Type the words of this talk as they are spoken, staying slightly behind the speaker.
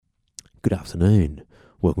Good afternoon.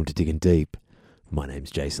 Welcome to Diggin' Deep. My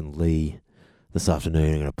name's Jason Lee. This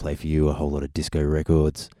afternoon I'm going to play for you a whole lot of disco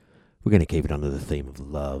records. We're going to keep it under the theme of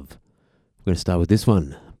love. We're going to start with this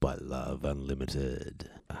one by Love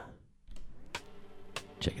Unlimited.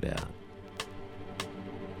 Check it out.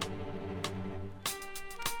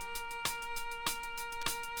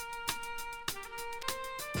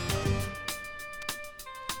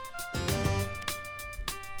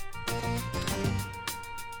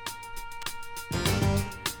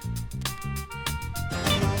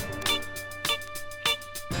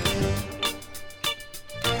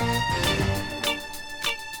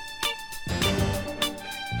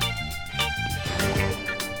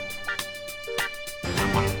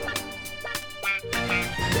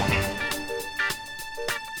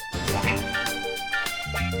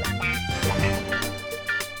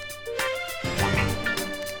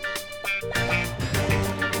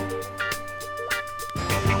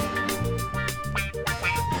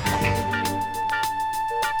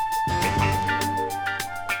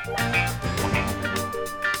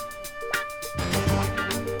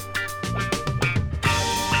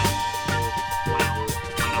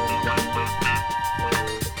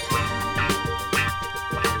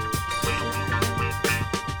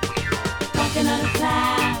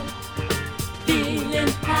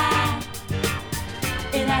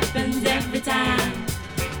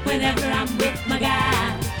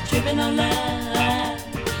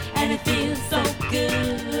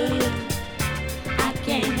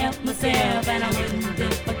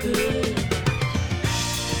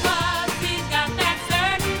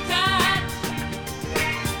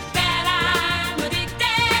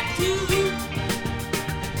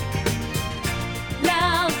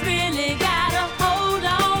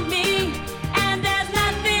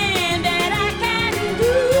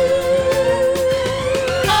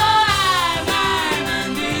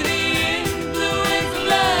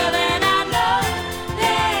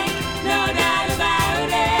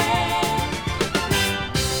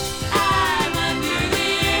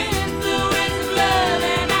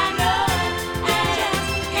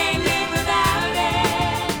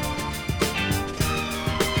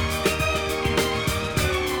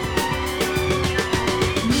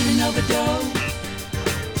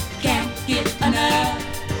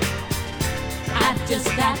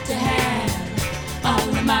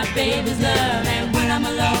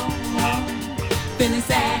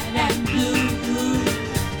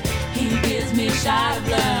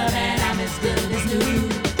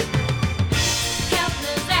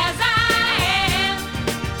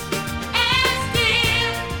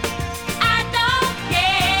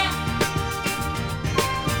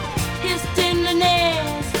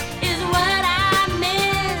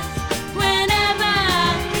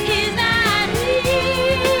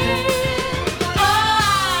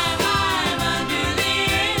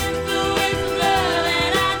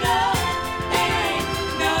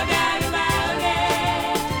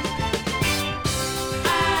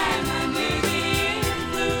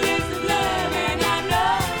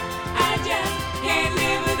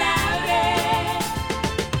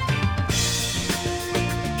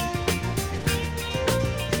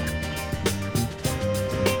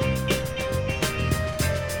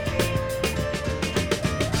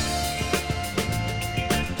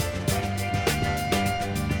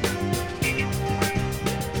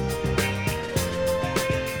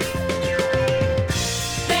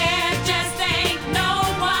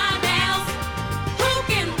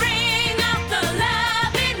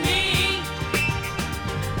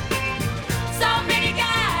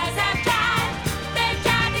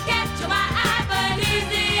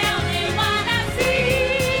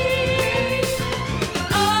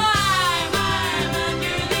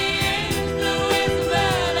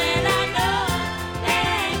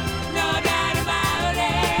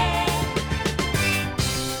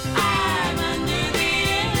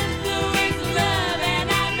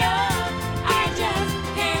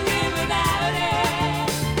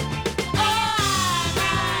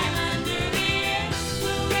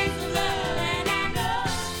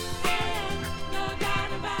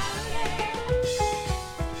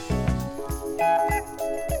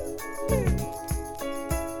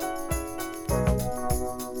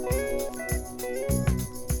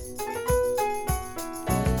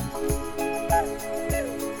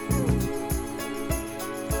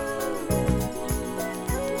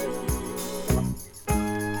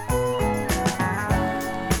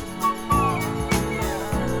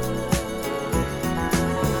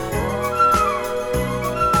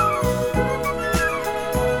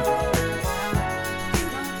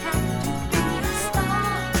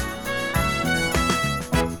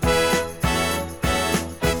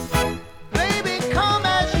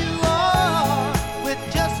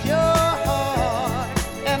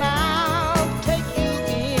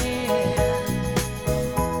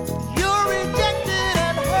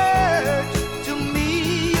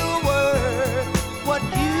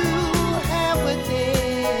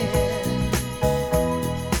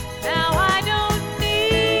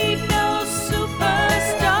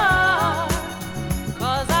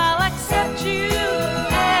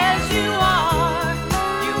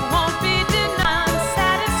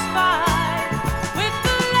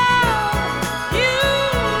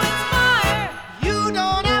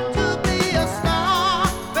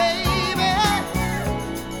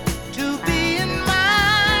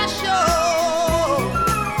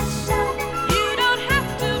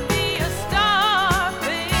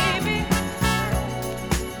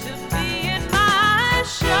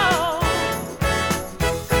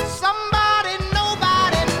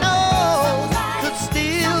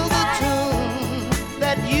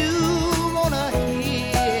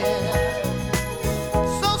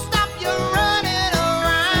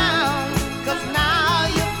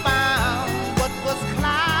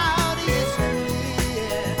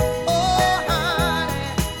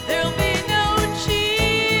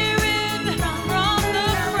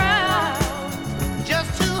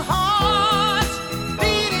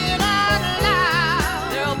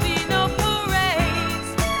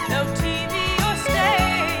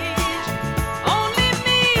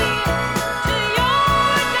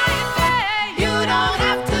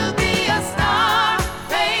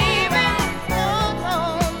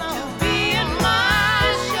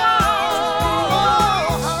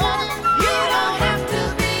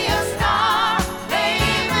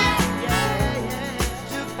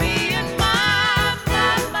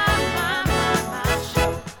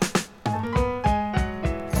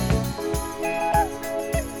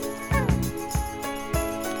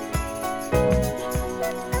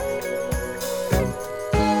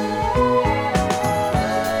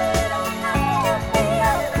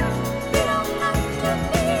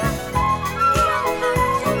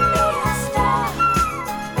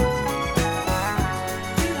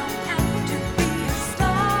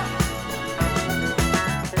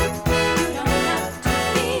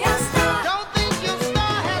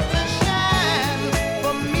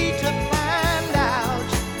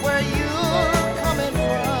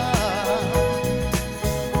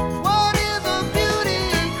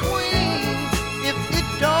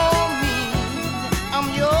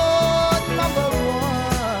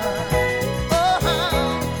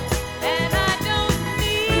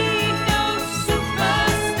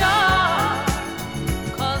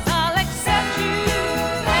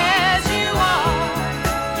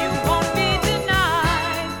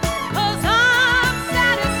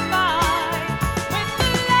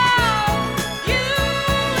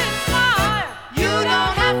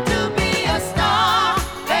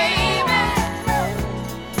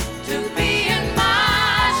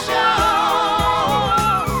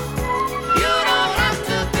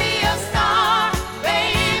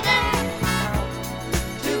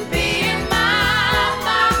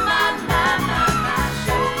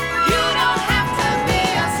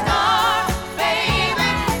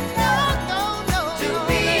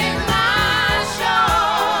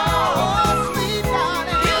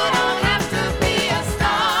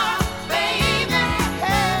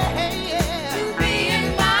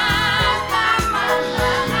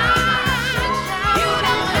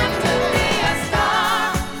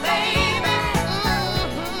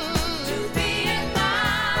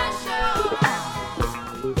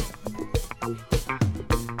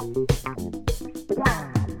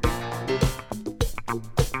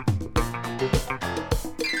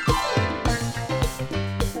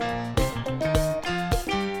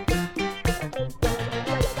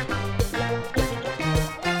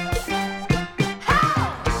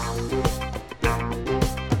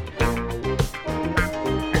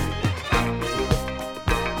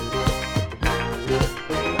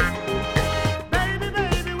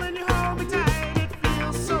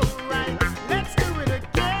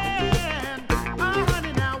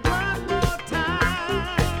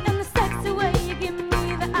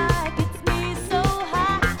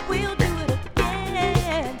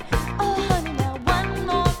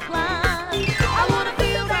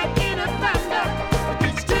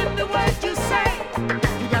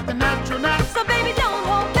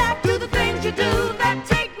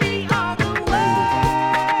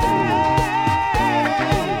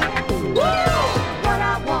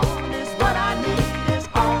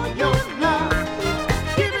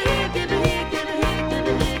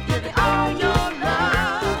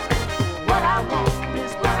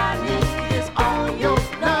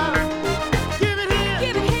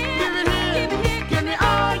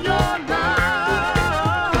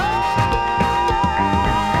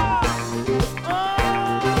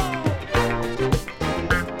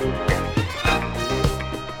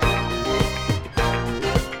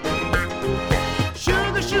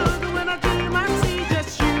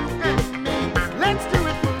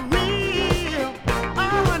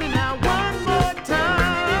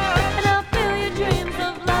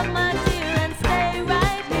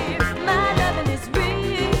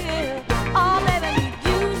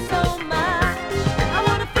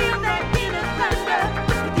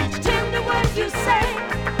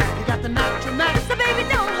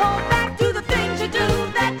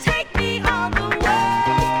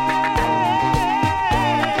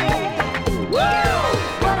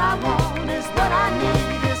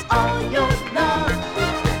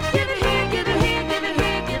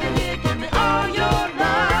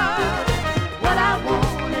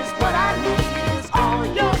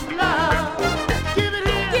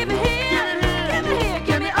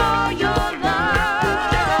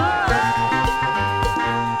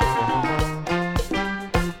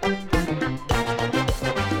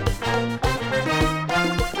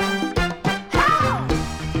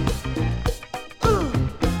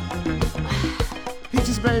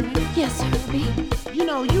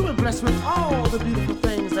 blessed with all the beautiful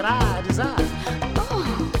things that I desire.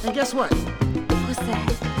 Oh. And guess what? What's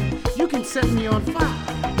that? You can set me on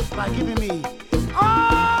fire by giving me all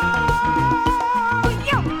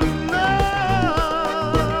your love.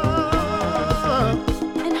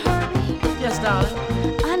 And Herbie? Yes, darling.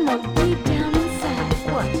 I know deep down inside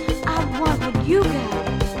What? I want what you got.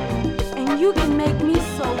 And you can make me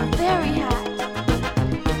so very hot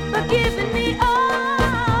by giving me all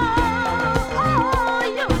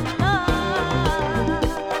your love.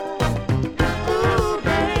 Ooh,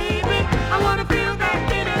 baby, I wanna feel that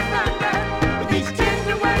bitter thunder with these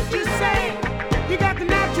tender words you say. You got the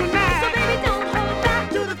natural knack. So baby, don't hold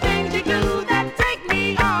back. Do the things you do that take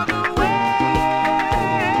me all the way.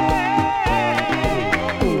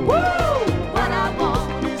 Woo! What I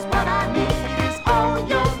want Is what I need is all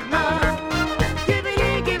your love. Give it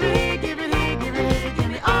here, give it here, give it here, give it here, give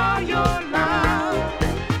me all your love.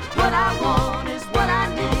 What I want is what I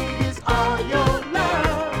need is all your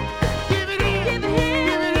love. Give it here, give it here,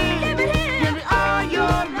 give it here, give it here, give me all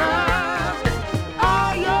your love,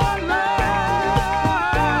 all your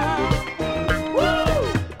love.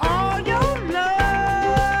 Woo! All your love.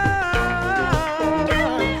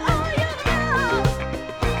 Give me all your love.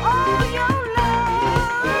 All your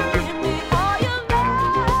love. Give me all your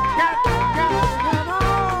love. Got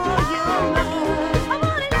all your love. I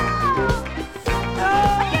want it all.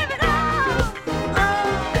 Oh, Give it all.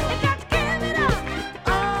 You got to give it up.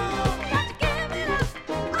 Got to give it up.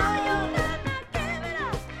 All your love, now give it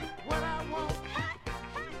up. what I want,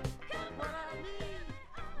 what I need.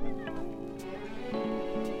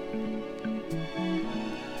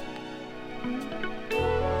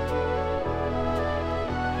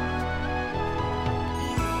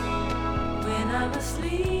 When I'm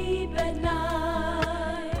asleep at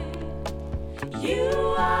night, you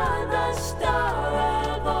are the star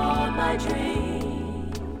of all my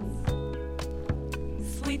dreams.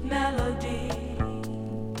 Sweet melody,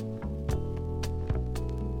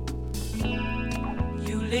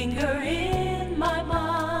 you linger in my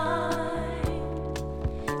mind,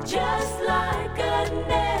 just like a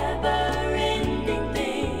never-ending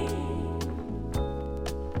thing.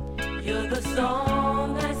 You're the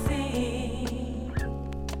song I sing.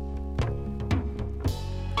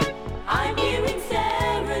 I'm hearing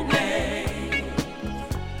serenades.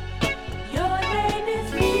 Your name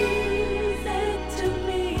is music to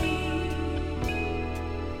me.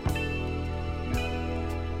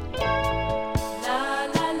 La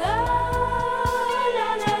la la, la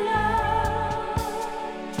la la.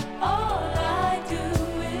 All I do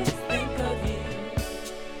is think of you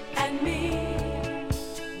and me.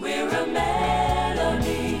 We're a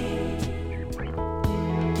melody.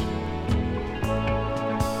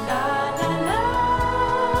 La la la,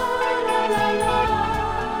 la la la.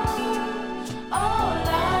 All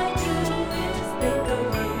I do is think of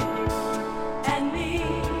you and me.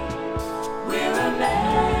 We're a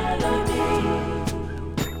melody.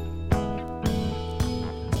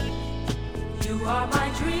 You are my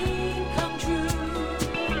dream come true.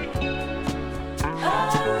 A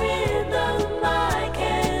rhythm I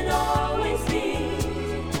can always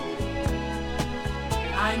sing.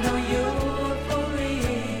 I know you're for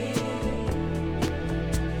real.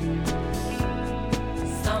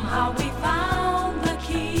 Somehow we found the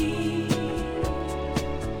key.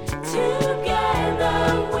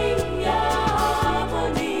 Together we are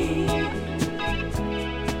harmony.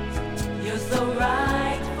 You're so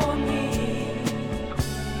right for me.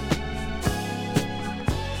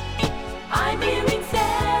 I'm hearing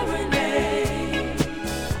serenades.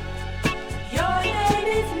 Your name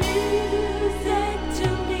is music to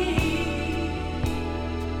me.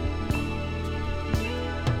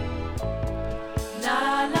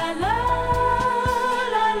 La la la,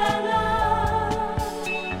 la la la.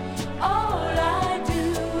 All I do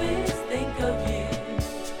is think of you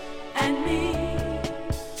and me.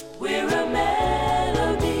 We're a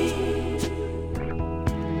melody.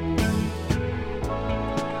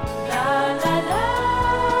 La la la,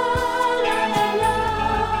 la la la.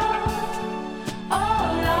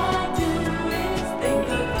 All I do is think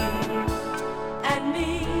of you and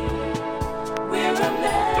me. We're a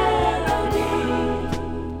melody.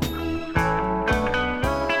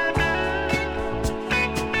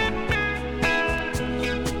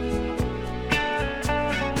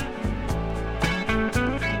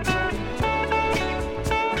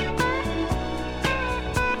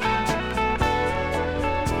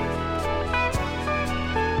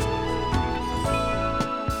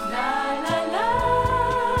 La la la,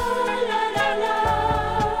 la la la.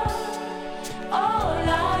 All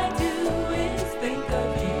I do is think of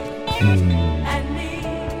you and me.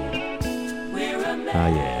 We're a melody. Ah,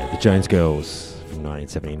 yeah, the Jones Girls from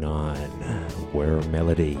 1979. We're a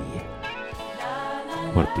Melody.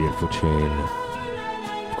 What a beautiful tune.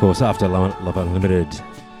 Of course, after Love Unlimited,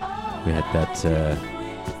 we had that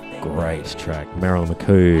great track, Meryl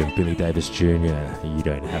McCoo, Billy Davis Jr., You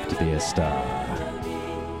Don't Have to Be a Star.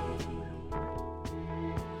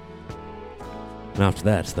 And after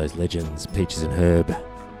that, those legends, Peaches and Herb.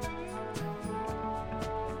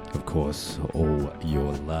 Of course, All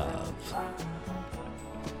Your Love.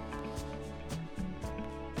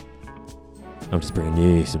 I'm just bringing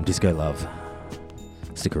you some disco love.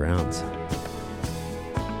 Stick around.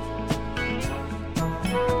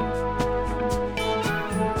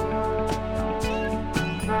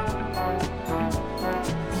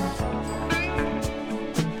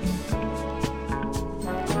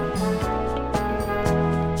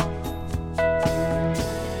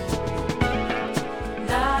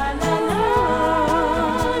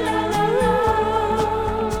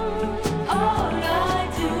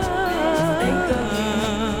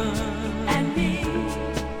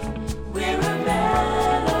 We're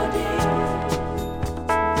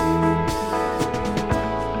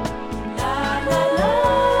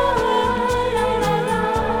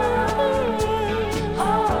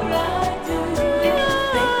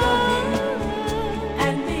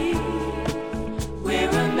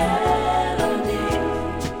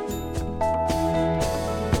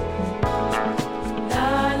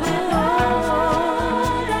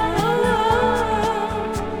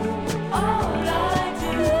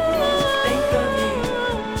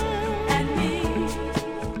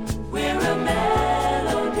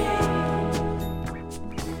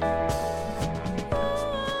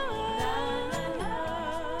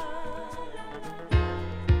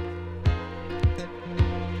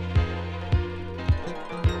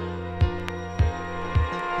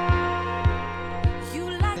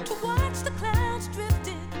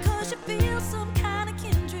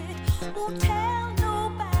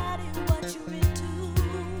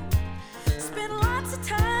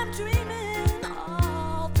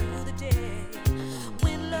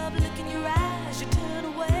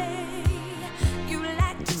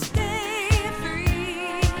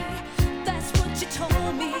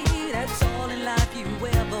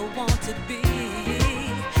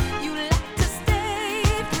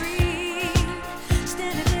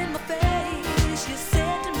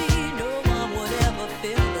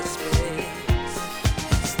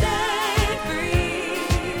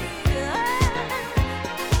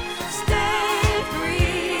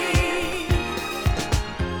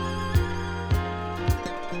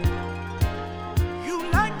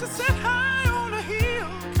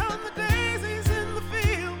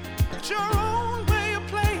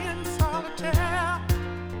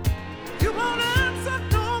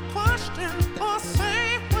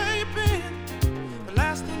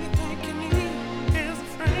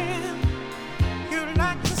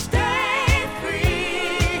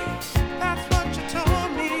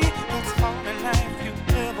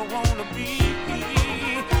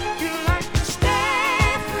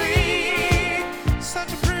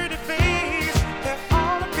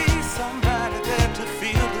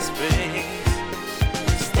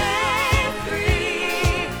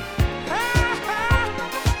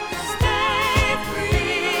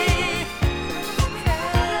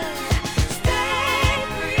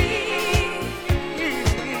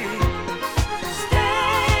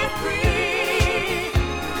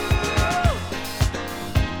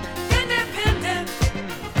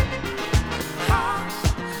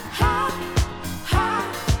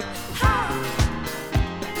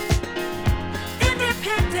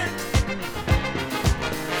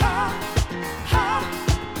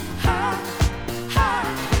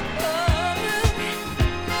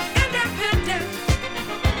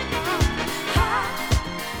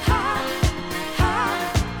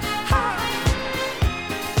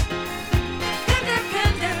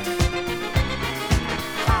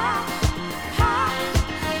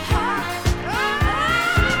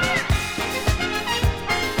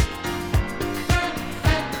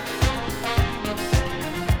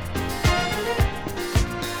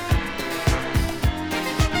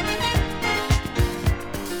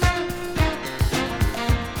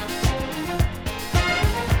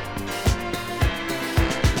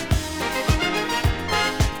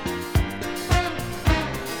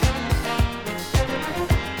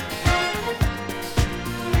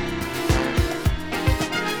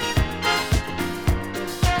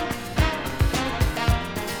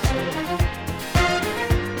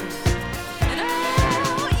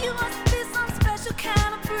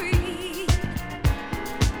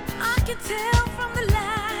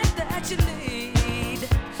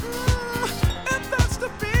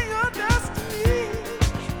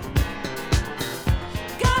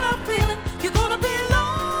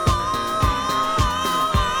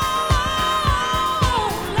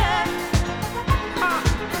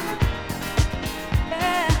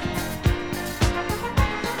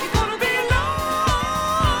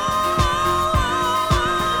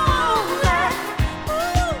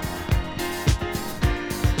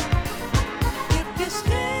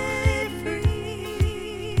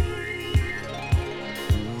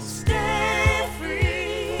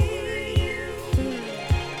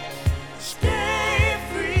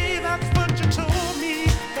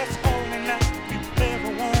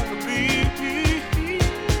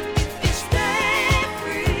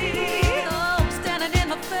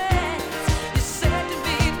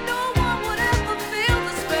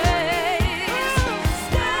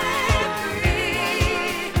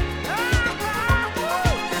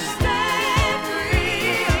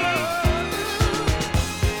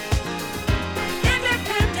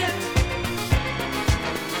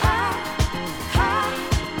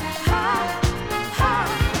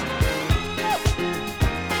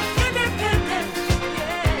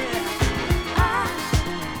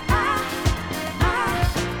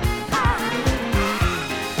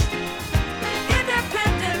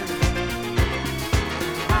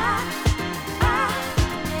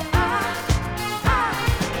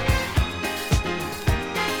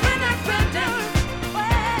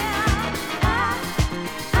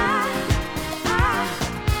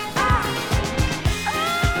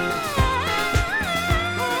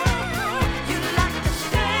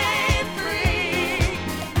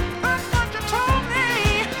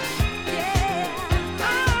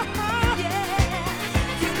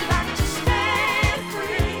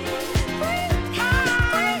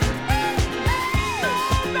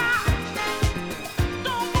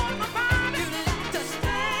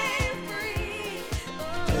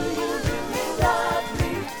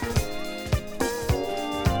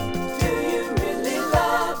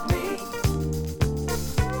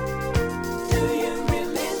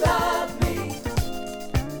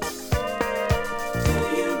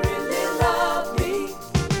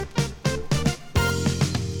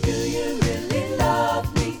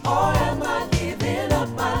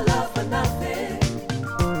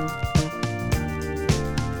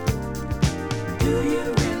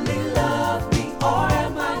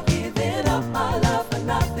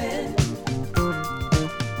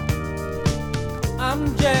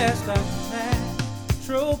a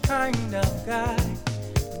natural kind of guy.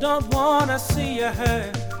 Don't wanna see you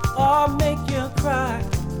hurt or make you cry.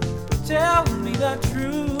 Tell me the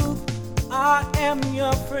truth, I am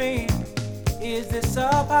your friend. Is this a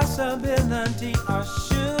possibility or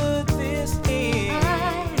should this end?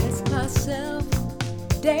 I ask myself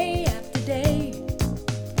day after day,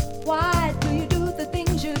 why do you do the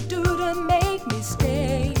things you do to make me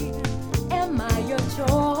stay? Am I your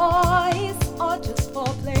choice or just for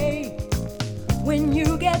play? When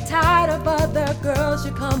you get tired of other girls,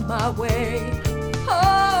 you come my way.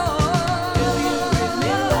 Oh, Do you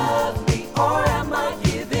really love me, or am I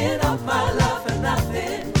giving up my love for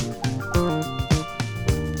nothing?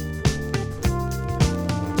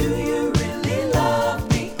 Do you really love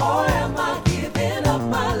me, or am I giving up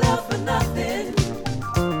my love for nothing?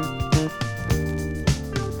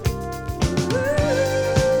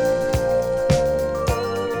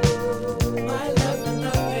 My love for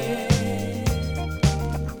nothing.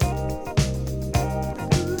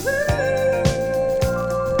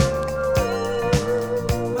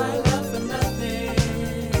 My love for nothing.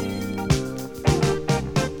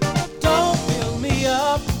 Don't build me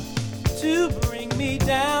up to bring me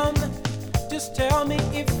down. Just tell me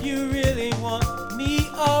if you really want me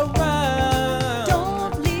around.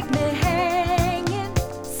 don't leave me hanging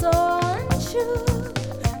so unsure,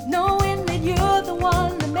 knowing that you're the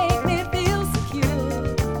one to make me feel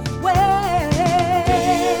secure. Well, Do you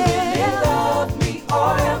really love me,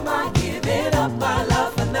 or am I giving up my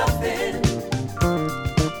love for nothing?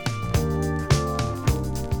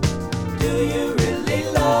 Do you really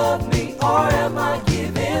love me, or am I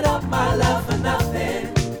giving up my love for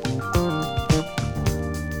nothing?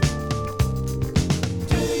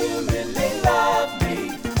 Do you really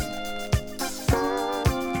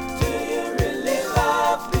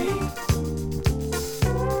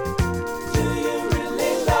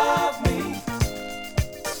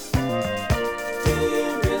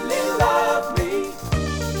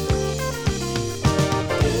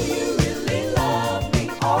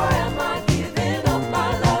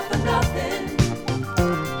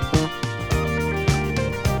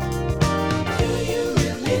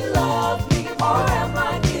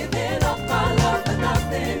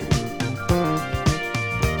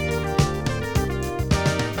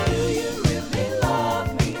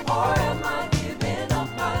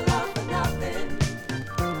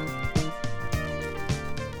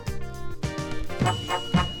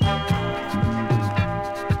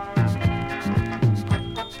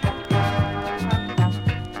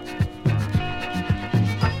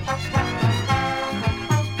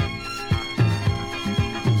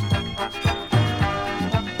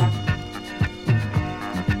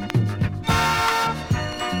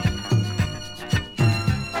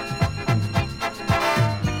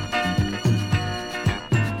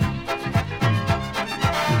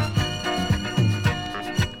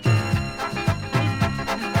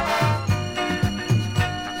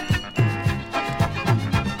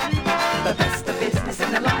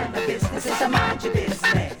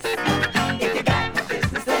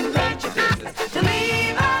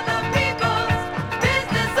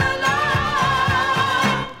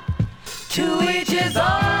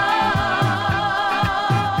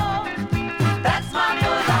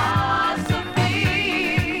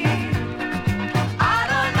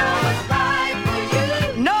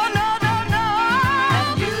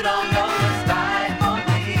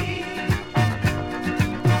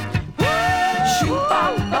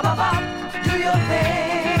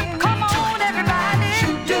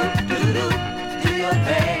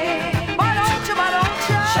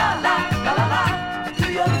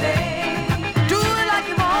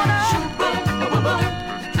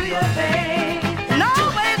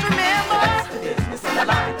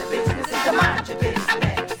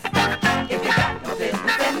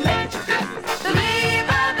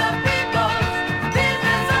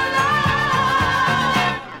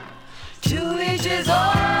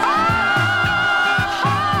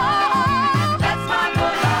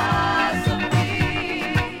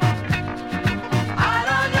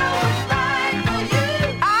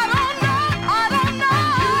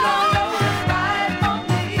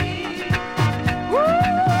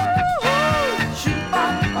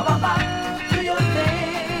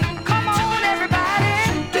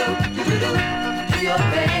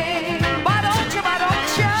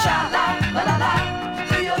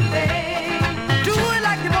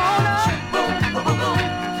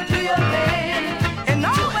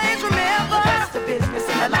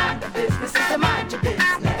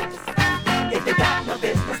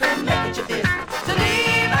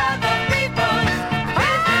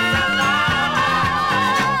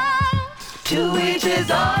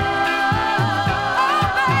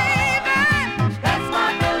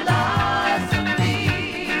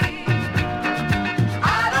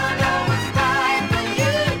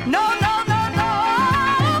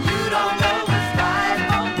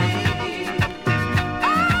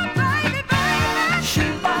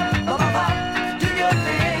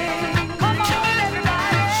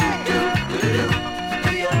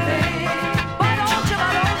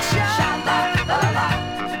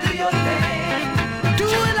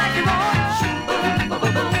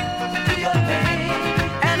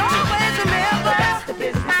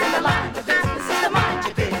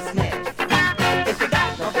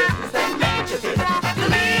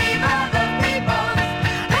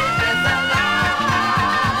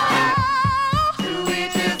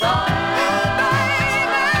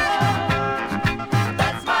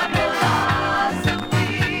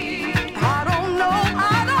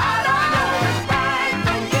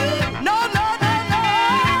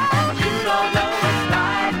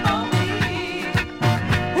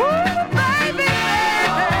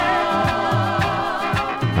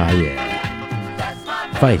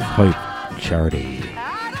Faith, Hope, Charity.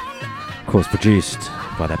 Of course, produced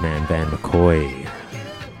by that man Van McCoy.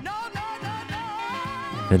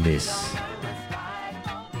 And this,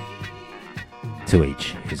 To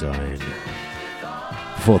Each His Own.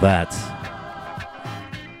 Before that,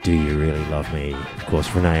 Do You Really Love Me? Of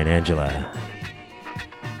course, Renee and Angela.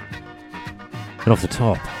 And off the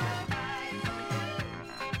top,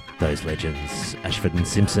 those legends, Ashford and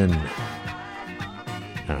Simpson.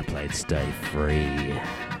 And I played Stay Free.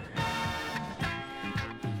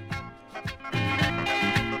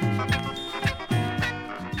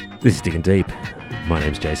 This is Digging Deep. My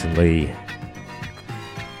name's Jason Lee.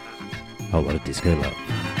 Whole lot of disco love.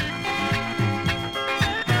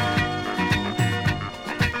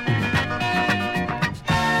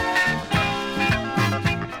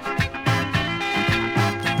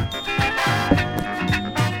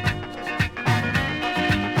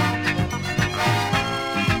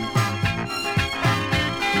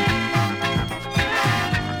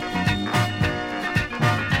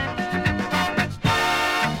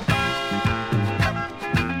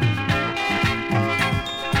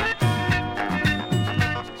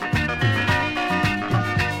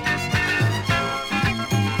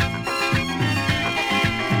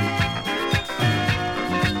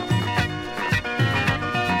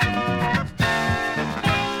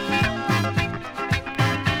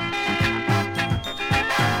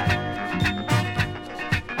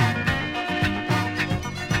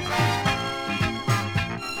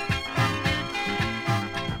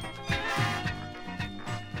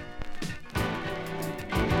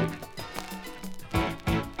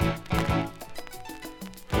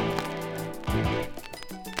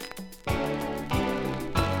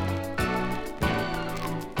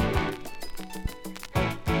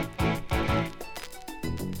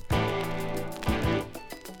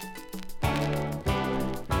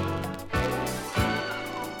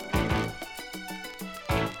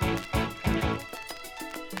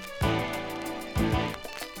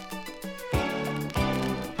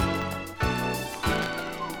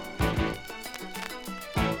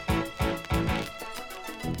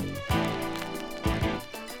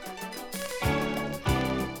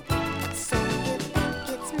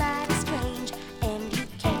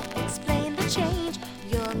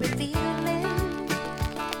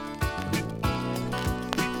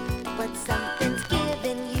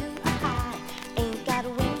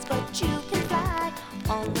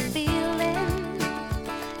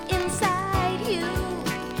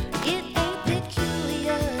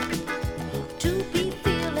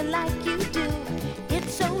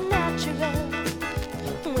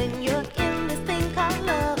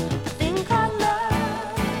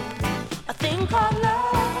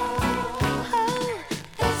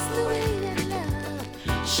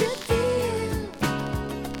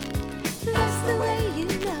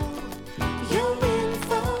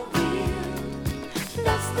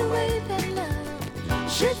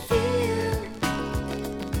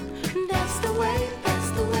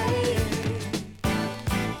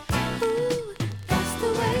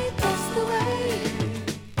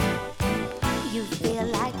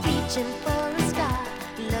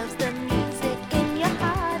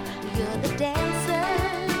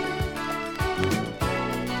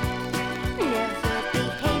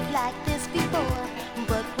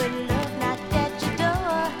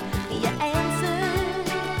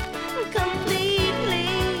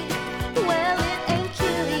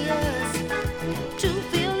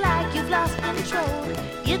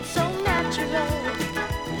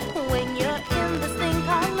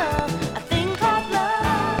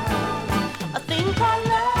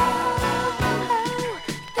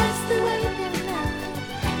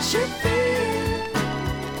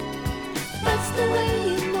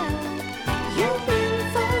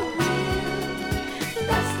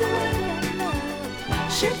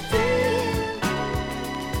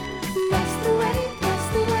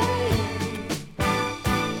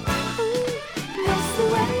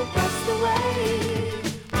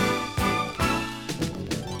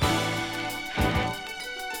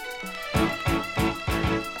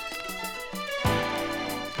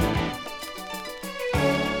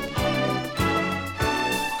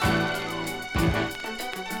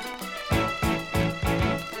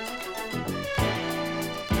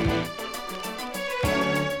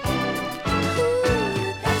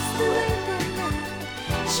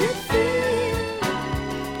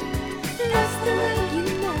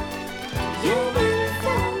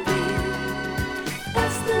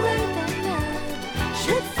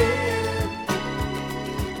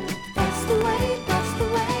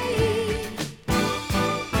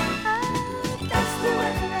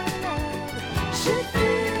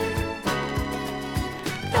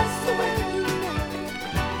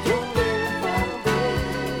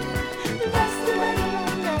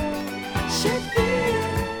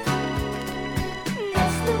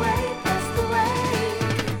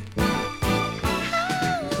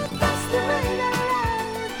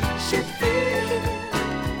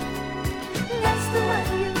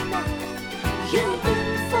 You've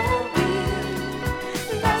been for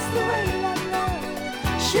real. That's the way that love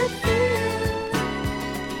should feel.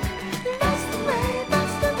 That's the way,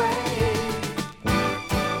 that's the way.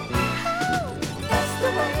 Oh, that's the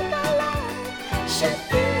way that love should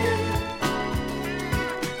feel.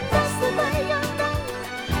 That's the way you know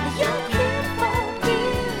you're here for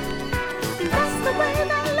real. That's the way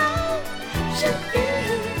that love should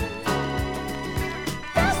feel.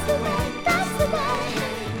 That's the way, that's the way.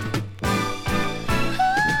 Oh,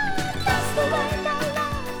 that's the way that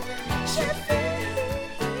love should feel.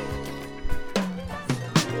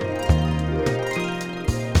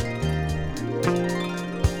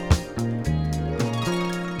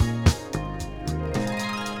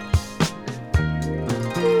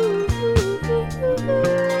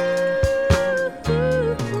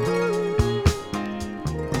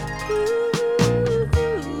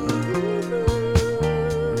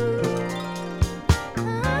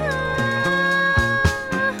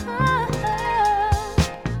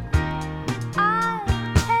 I'll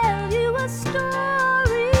tell you a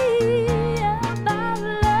story about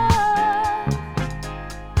love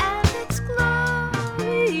and its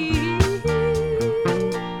glory.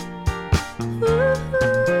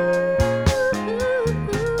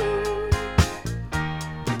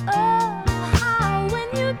 Oh, how when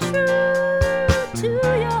you're true to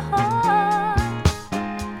your heart,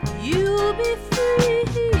 you'll be free.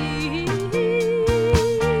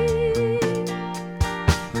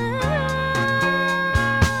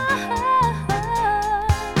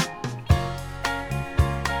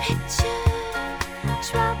 Picture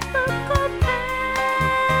tropical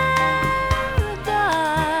paradise.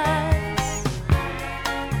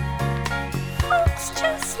 Folks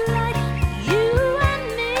just like you and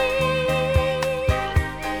me.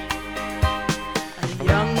 A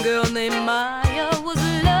young girl named Maya was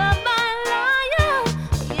loved by a liar,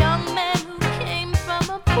 a young man who came from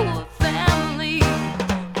a poor family.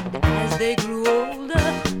 As they grew older,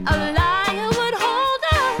 a liar would hold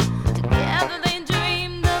her. Together they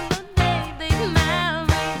dreamed of the day they'd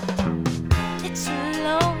marry. It's a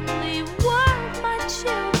lonely world, my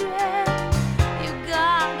children. You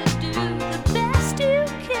gotta do the best you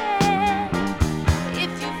can.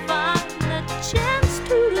 If you find the chance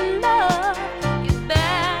to love, you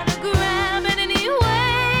better grab it any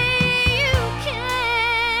way you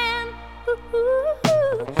can.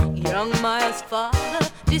 Young Maya's father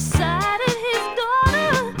decided his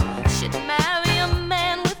daughter should marry a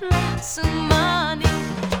man with lots of money.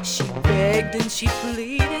 She begged and she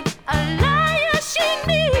pleaded, a liar she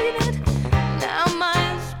needed. Now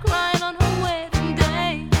Maya's crying on her wedding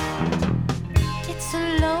day. It's a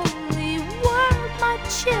lonely world, my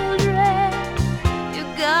children. You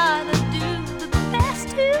gotta do the best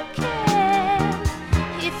you can.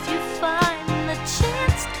 If you find the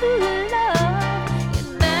chance to love, you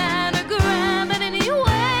better grab it any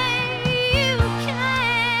way you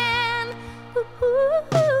can.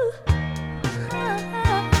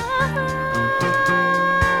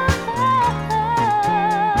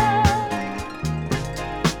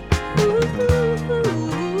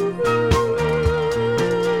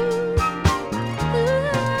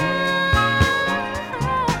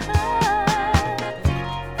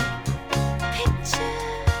 Picture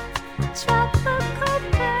tropical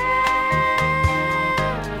paradise.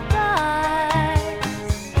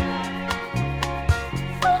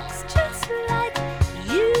 Folks just like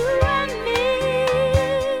you and me.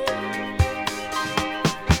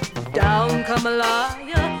 Down come a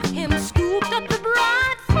liar, him scooped up the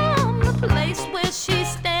bride from the place where she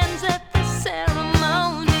stands at the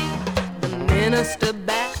ceremony. The minister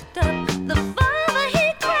backed up, the father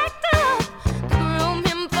he cracked up. The groom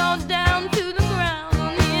him fall down to the ground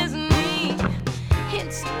on his knee.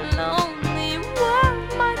 It's a lonely world,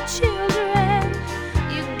 my children.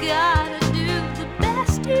 You gotta do the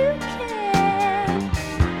best you can.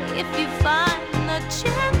 If you find the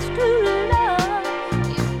chance to love,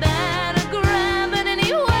 you better grab it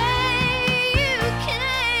any way you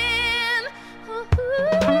can.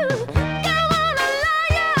 Go on a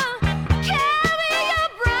liar, carry your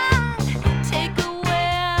bride, take her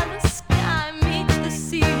where the sky meets the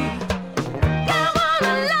sea. Go on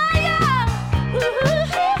a liar,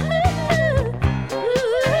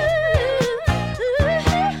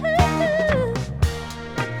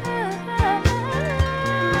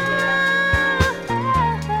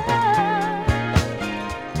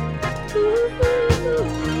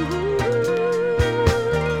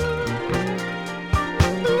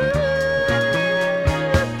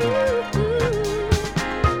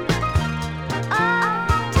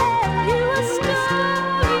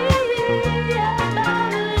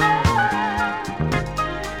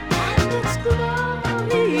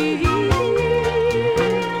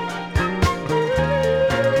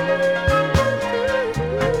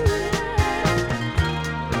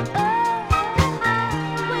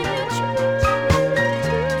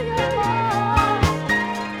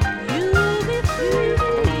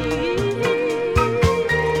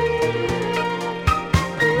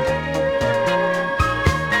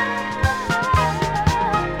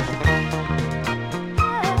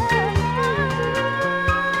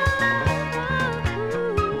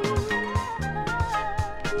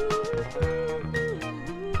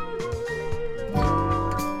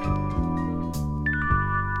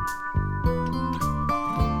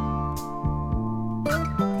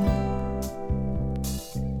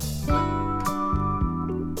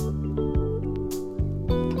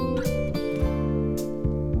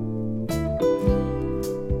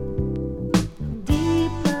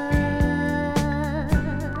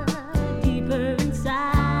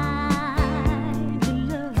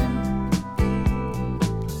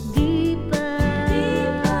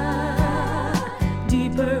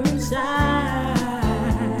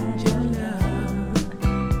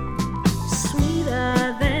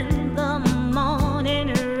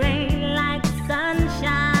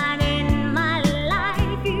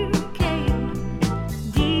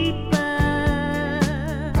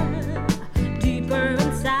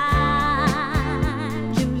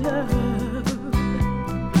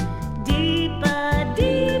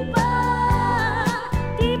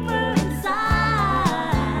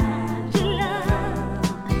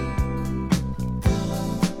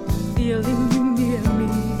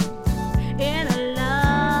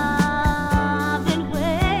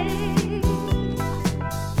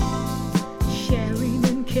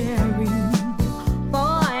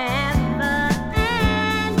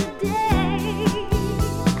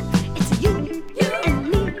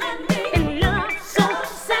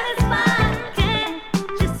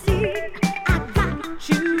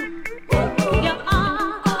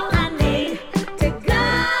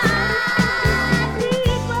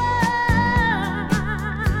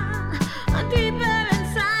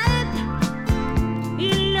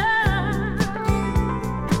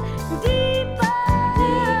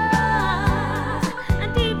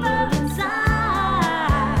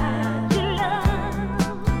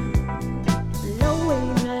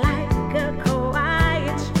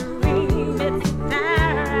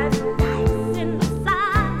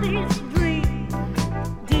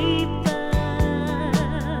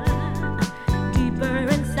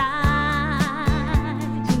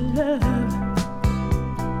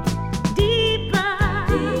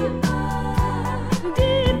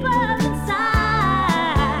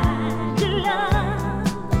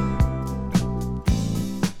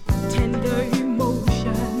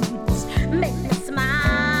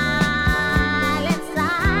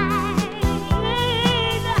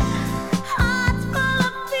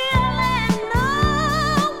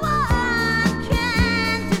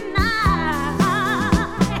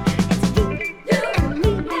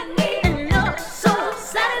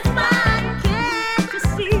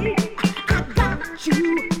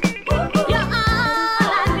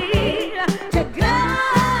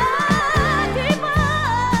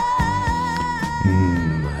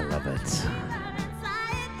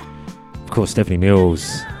 course, Stephanie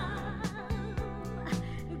Mills.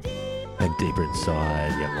 And Deeper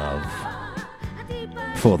Inside Your Love.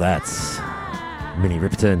 Before that's Minnie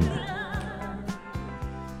Riperton.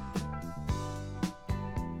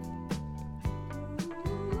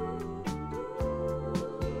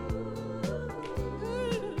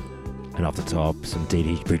 And off the top, some Dee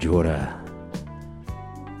Dee Bridgewater.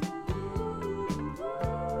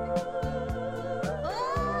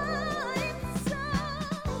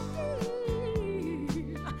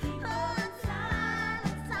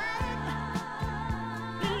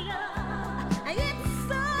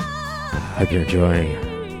 Hope you're enjoying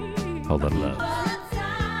a whole lot of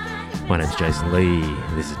love. My name's Jason Lee,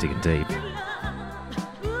 and this is Digging Deep.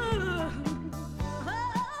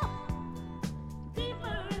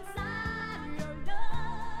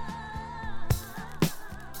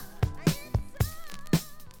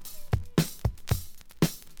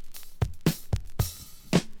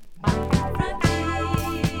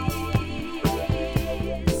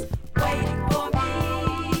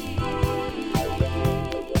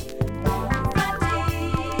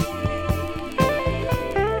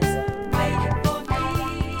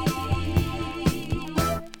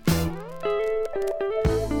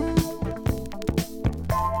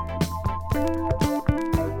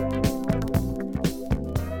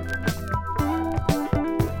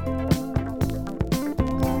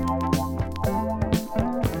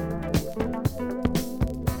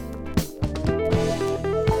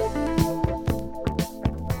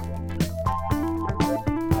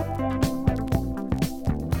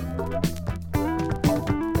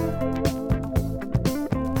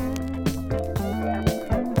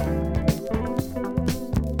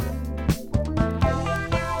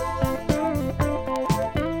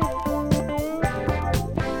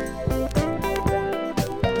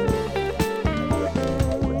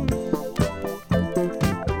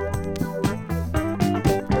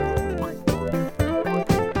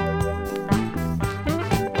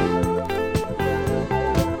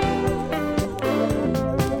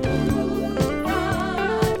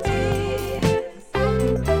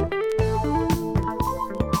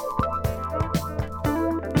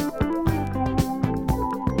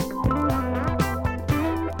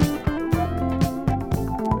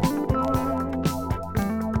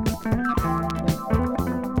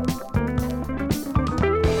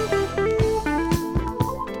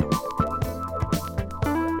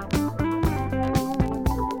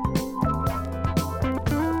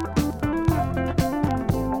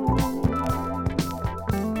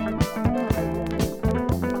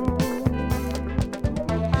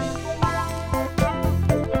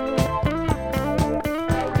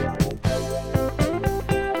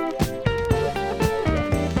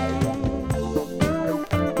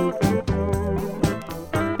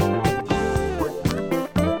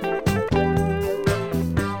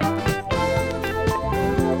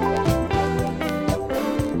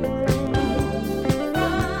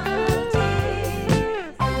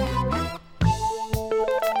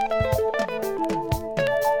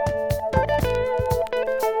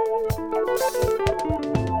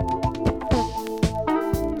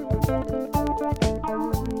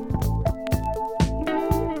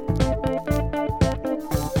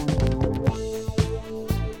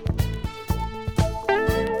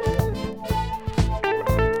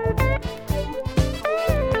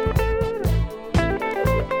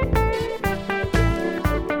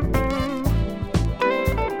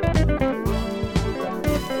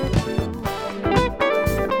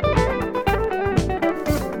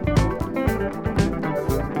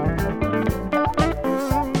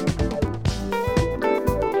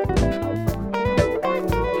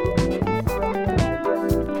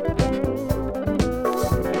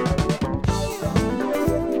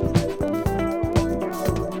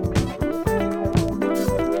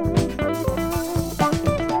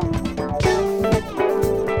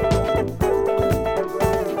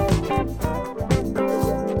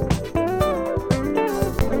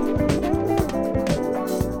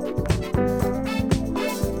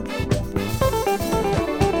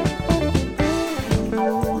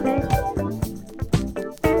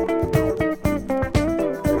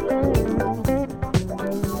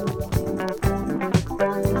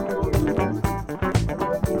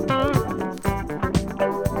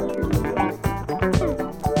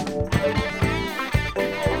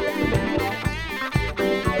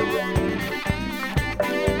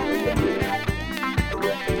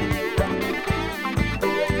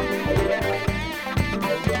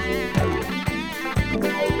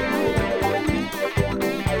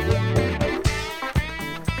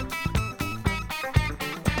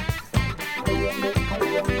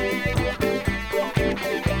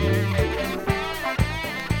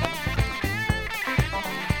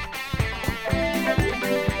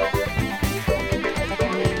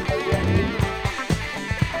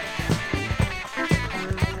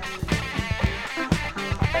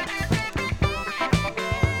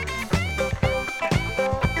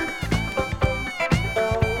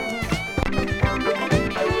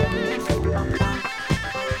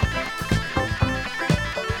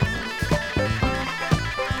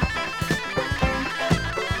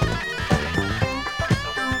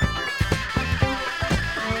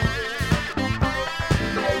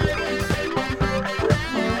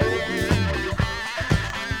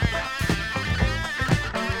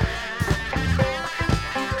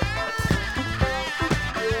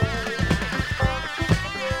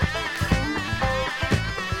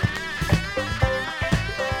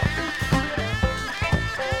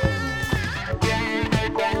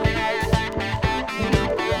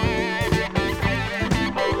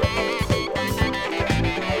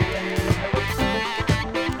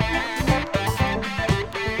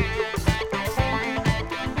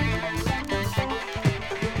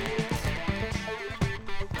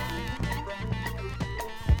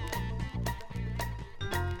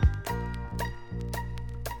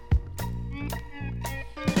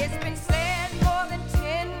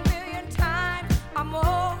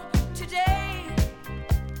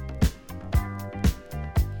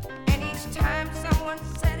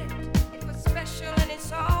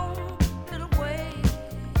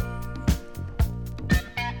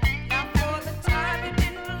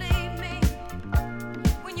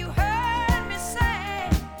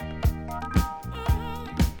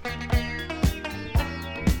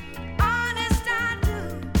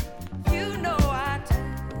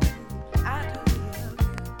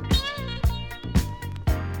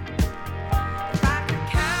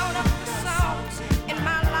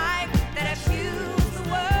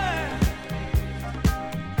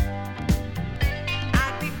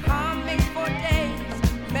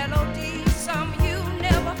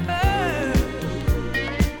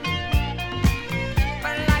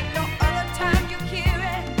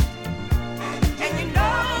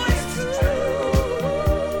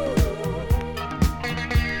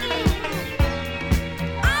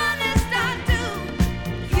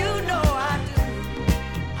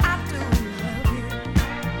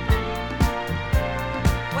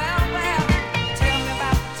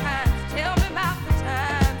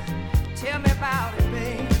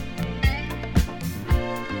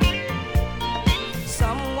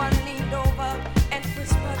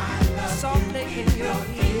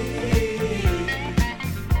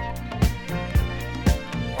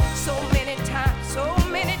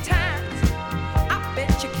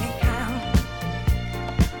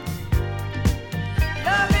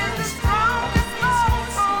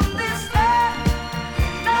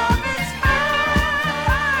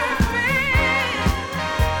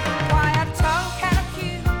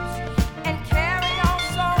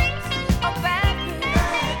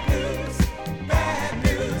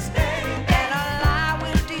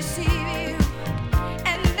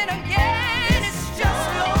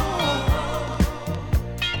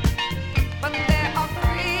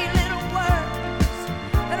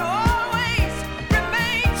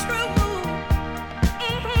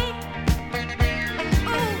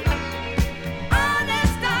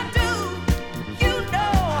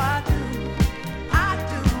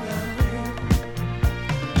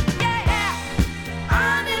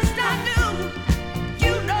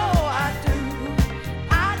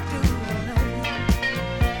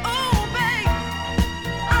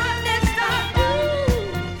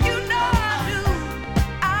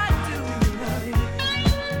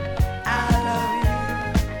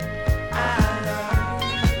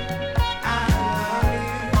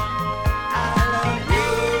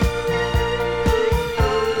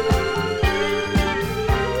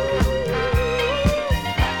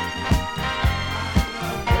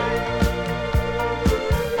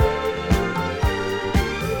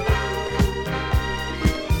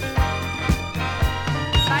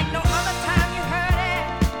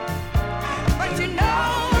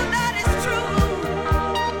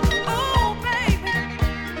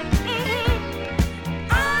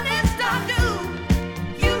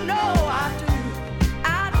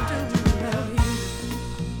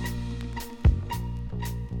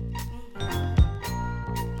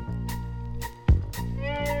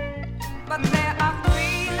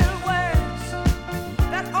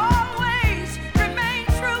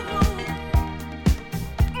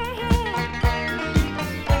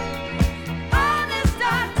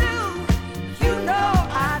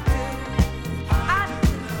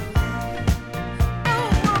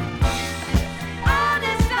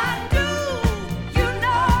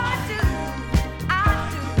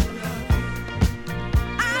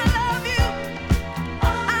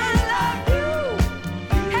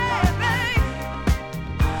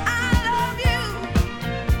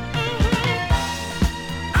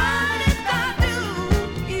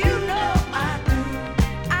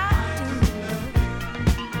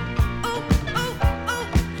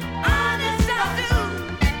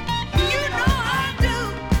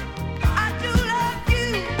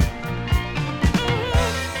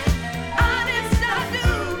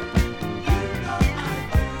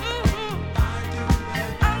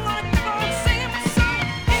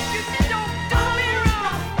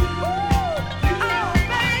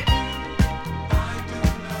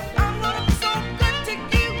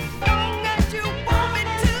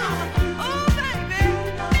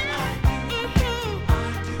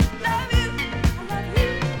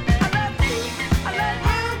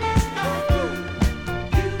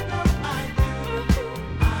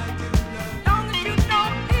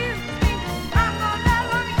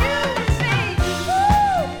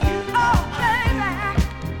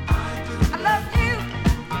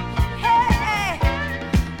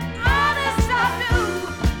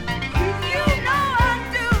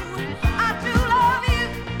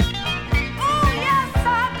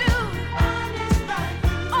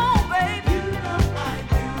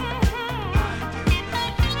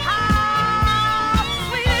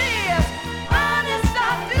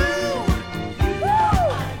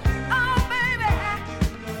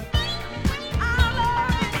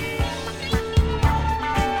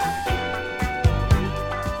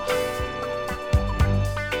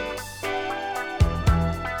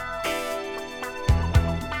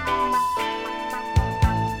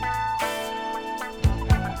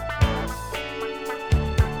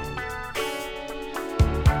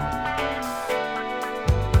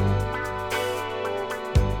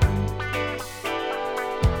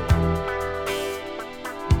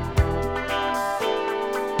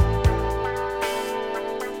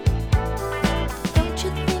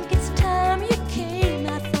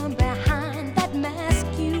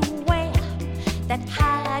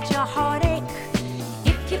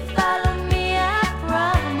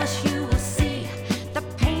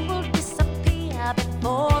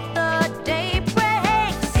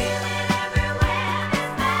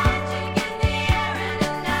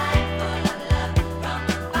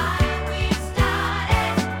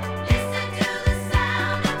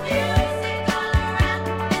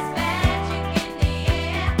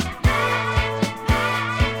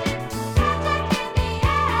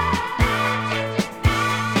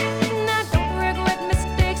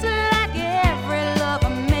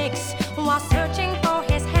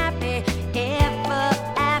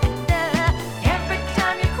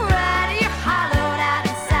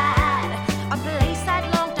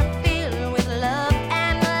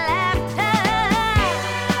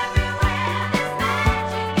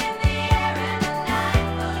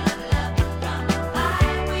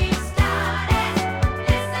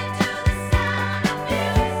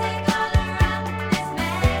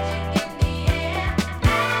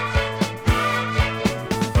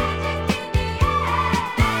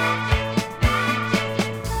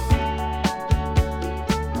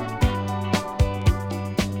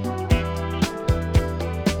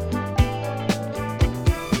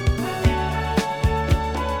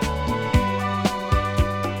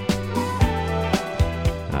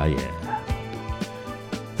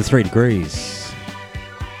 3 Degrees.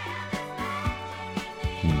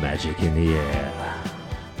 Magic in the Air.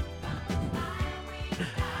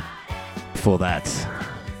 Before that,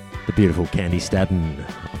 the beautiful Candy Staten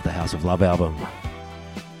of the House of Love album.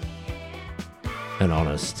 And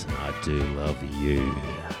Honest, I Do Love You.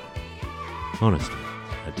 Honest,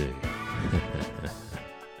 I do.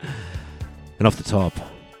 And off the top,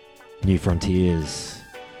 New Frontiers.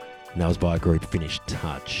 And that was by a group Finished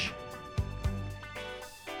Touch.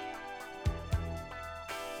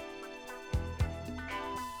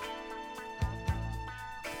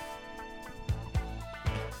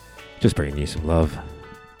 Just bringing you some love.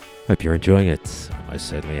 Hope you're enjoying it. I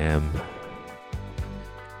certainly am.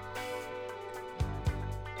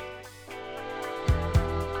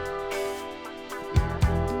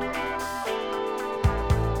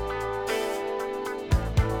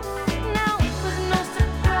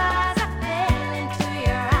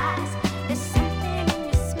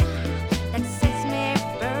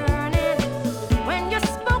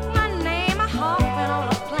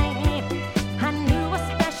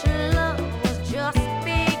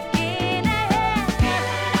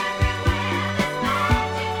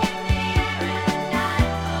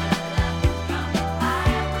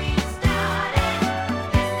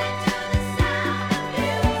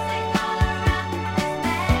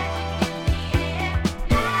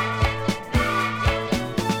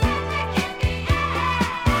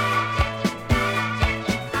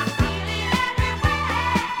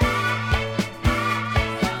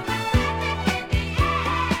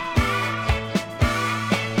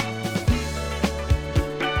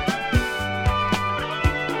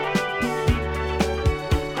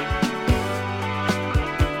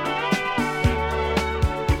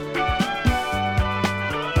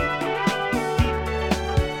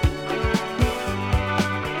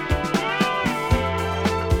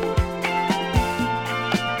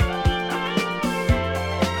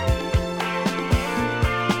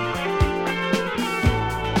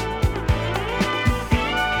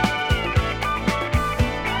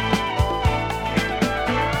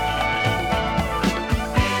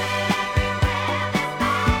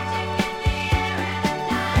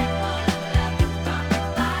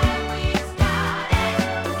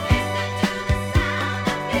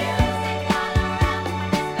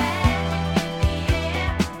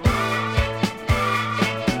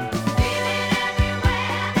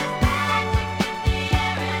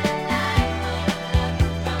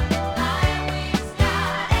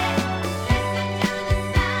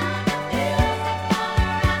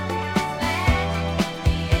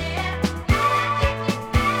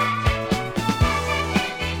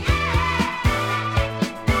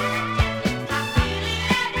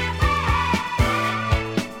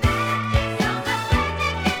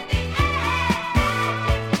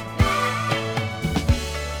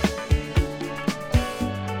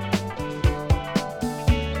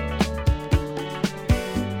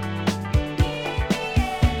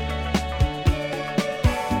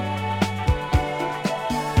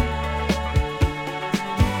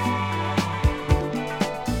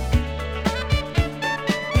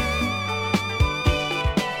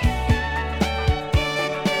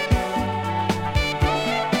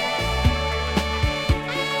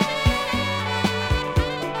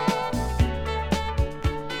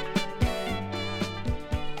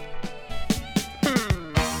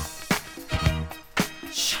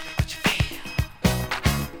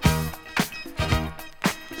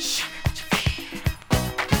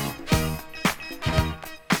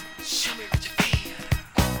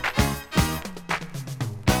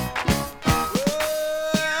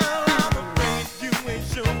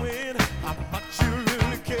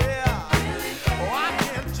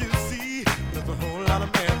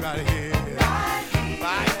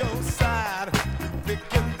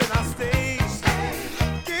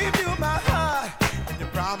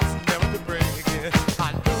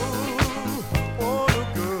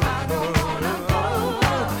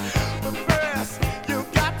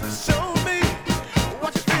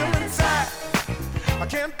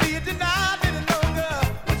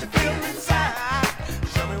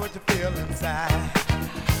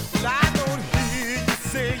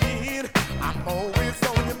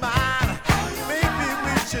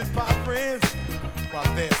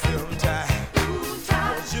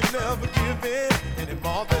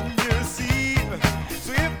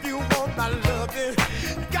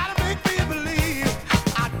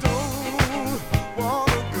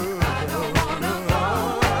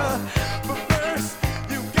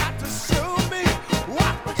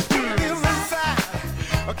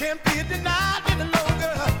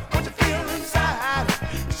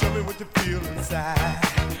 Inside.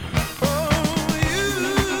 Oh,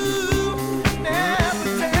 you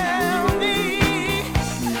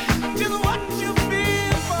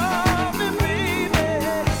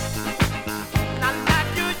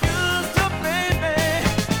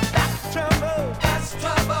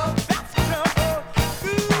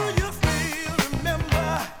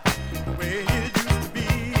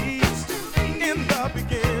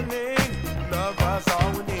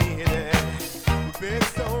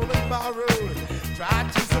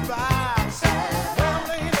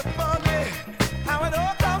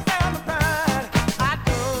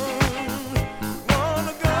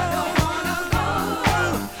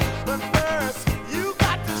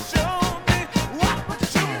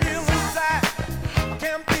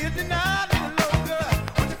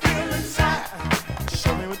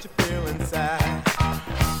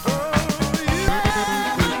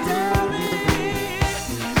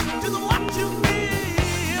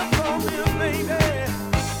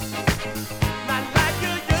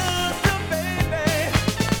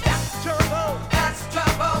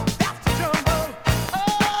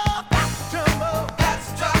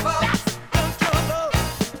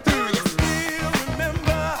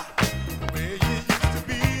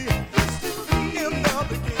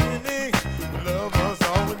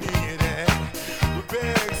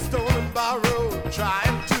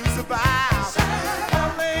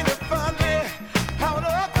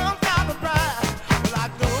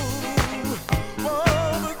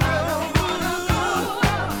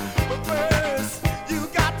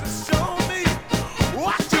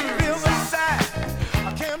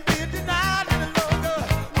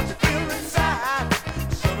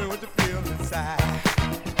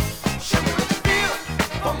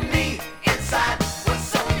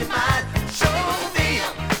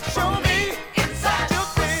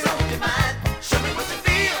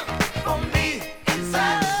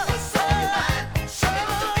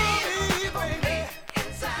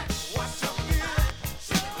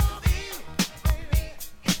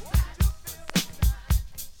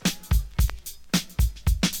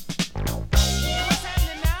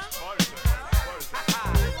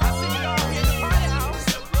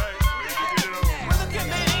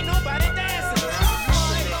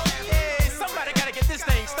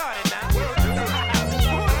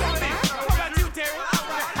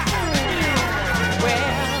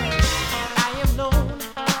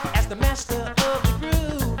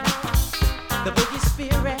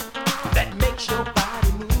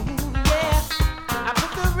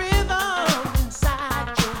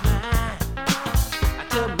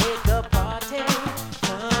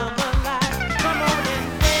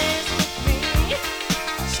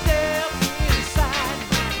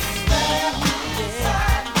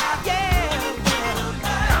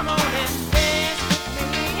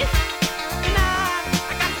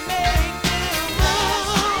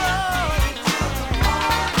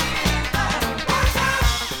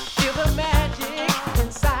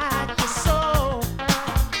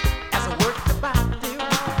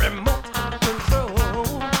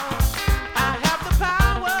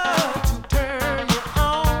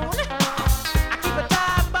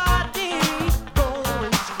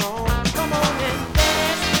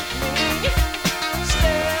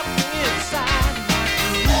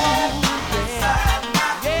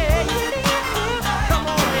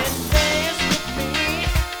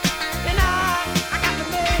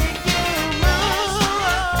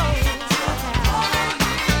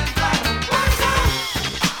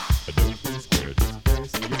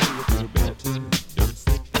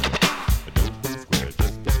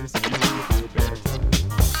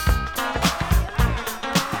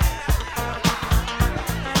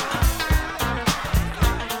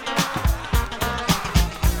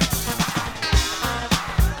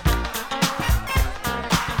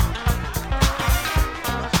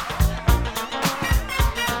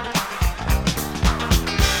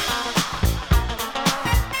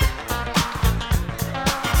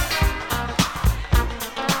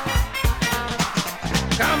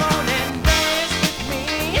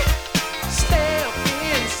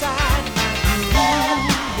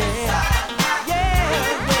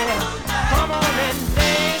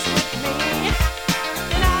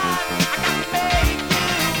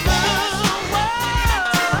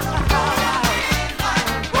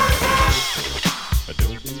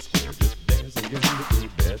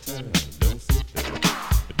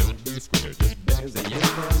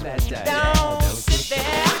Don't sit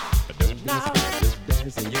there. No.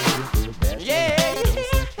 Yeah.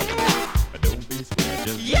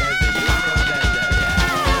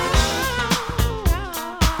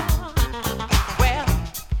 Well,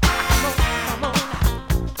 come on.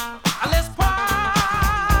 Let's party.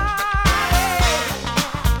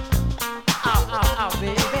 Oh,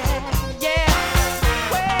 baby. Yeah.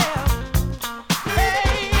 Well,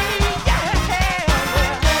 hey, yeah.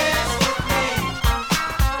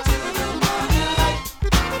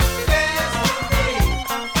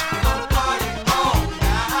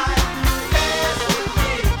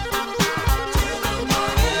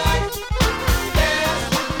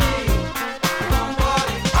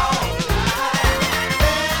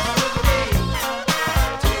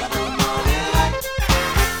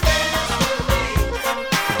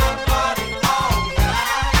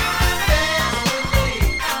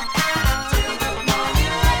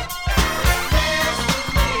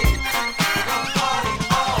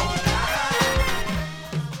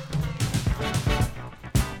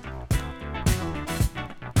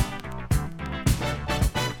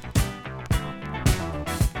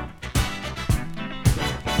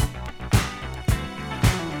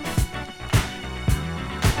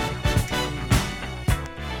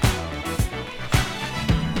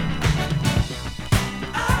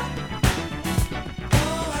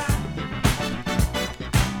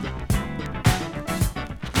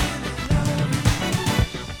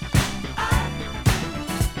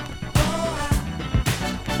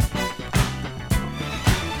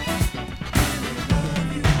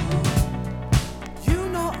 You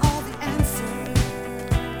know all the answers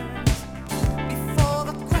before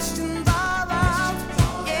the questions are out.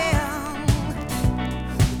 Yeah.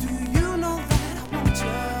 Do you know that I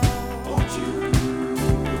want you?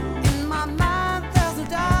 In my mind, there's no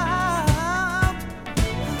doubt.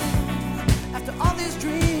 After all these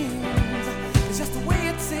dreams, it's just the way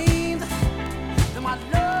it seems. That my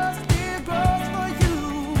love still grows for you.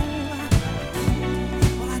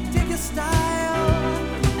 Well, I dig your style,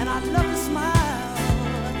 and I love your smile,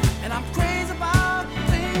 and I'm crazy about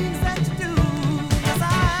things that you do. 'Cause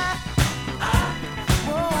I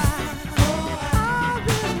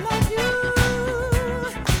really love you.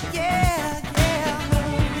 Yeah.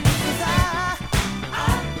 'Cause I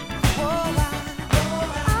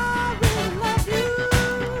really love you.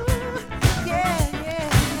 Yeah.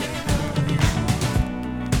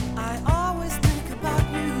 I always think about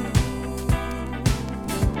you,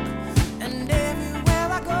 and everywhere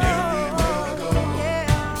I go, yeah,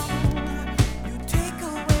 you take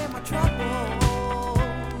away my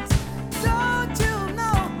troubles. Don't you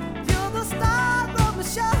know you're the star of the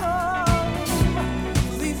show?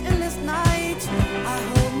 These endless nights, I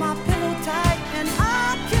hold my pillow tight, and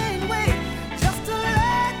I can't wait just to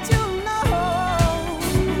let you know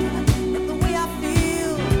that the way I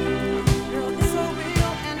feel, girl, it's so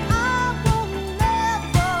real, and I won't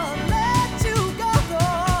never let you go.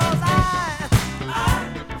 'Cause I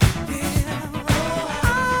really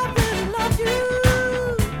love you.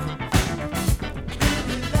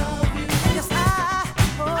 Yes, I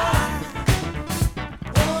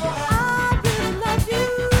really love you.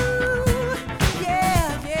 Yeah.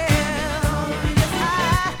 Yes,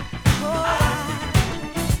 I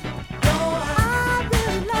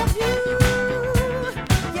really love you.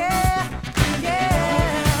 Yeah.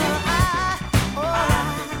 I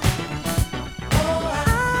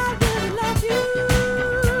really love you,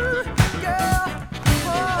 girl.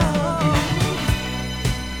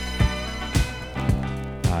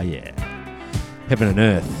 Ah, yeah. Heaven and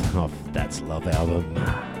Earth off That's Love album.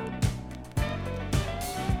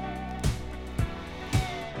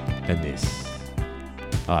 And this,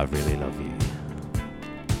 I Really Love You.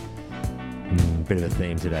 Bit of a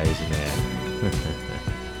theme today, isn't there?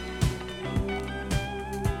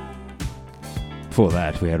 Before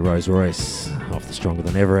that, we had Rose Royce off the Stronger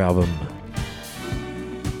Than Ever album.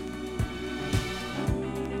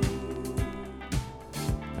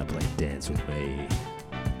 I played Dance With Me.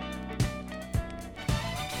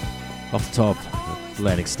 Off the top,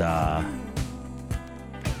 Atlantic Star.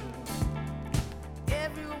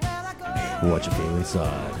 What You Feel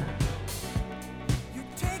Inside. You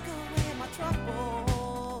take away my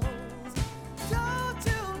troubles. Don't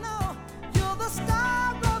you know you're the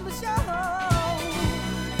star of the show?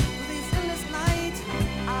 These endless nights,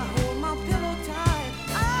 I hold my pillow tight.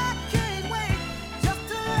 I can't wait just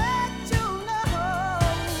to let you know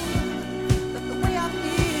that the way I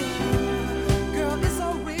feel, girl, it's so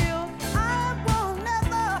real. I won't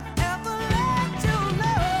never ever let you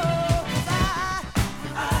know. 'Cause I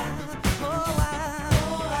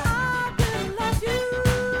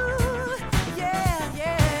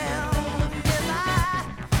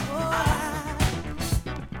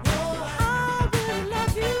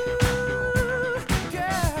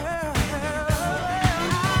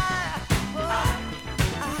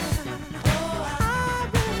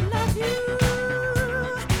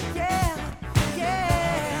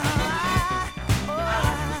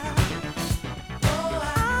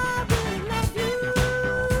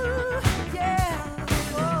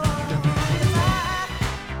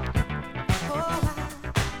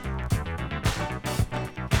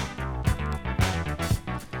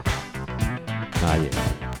Yeah.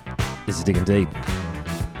 This is Digging Deep.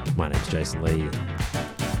 My name's Jason Lee.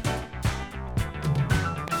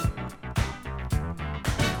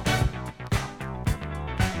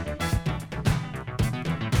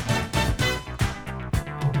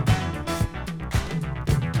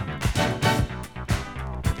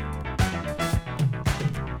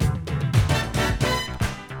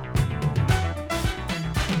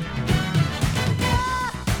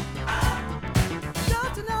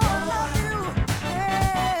 Don't you know I love you?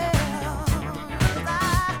 Yeah, 'cause I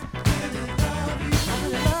really love you.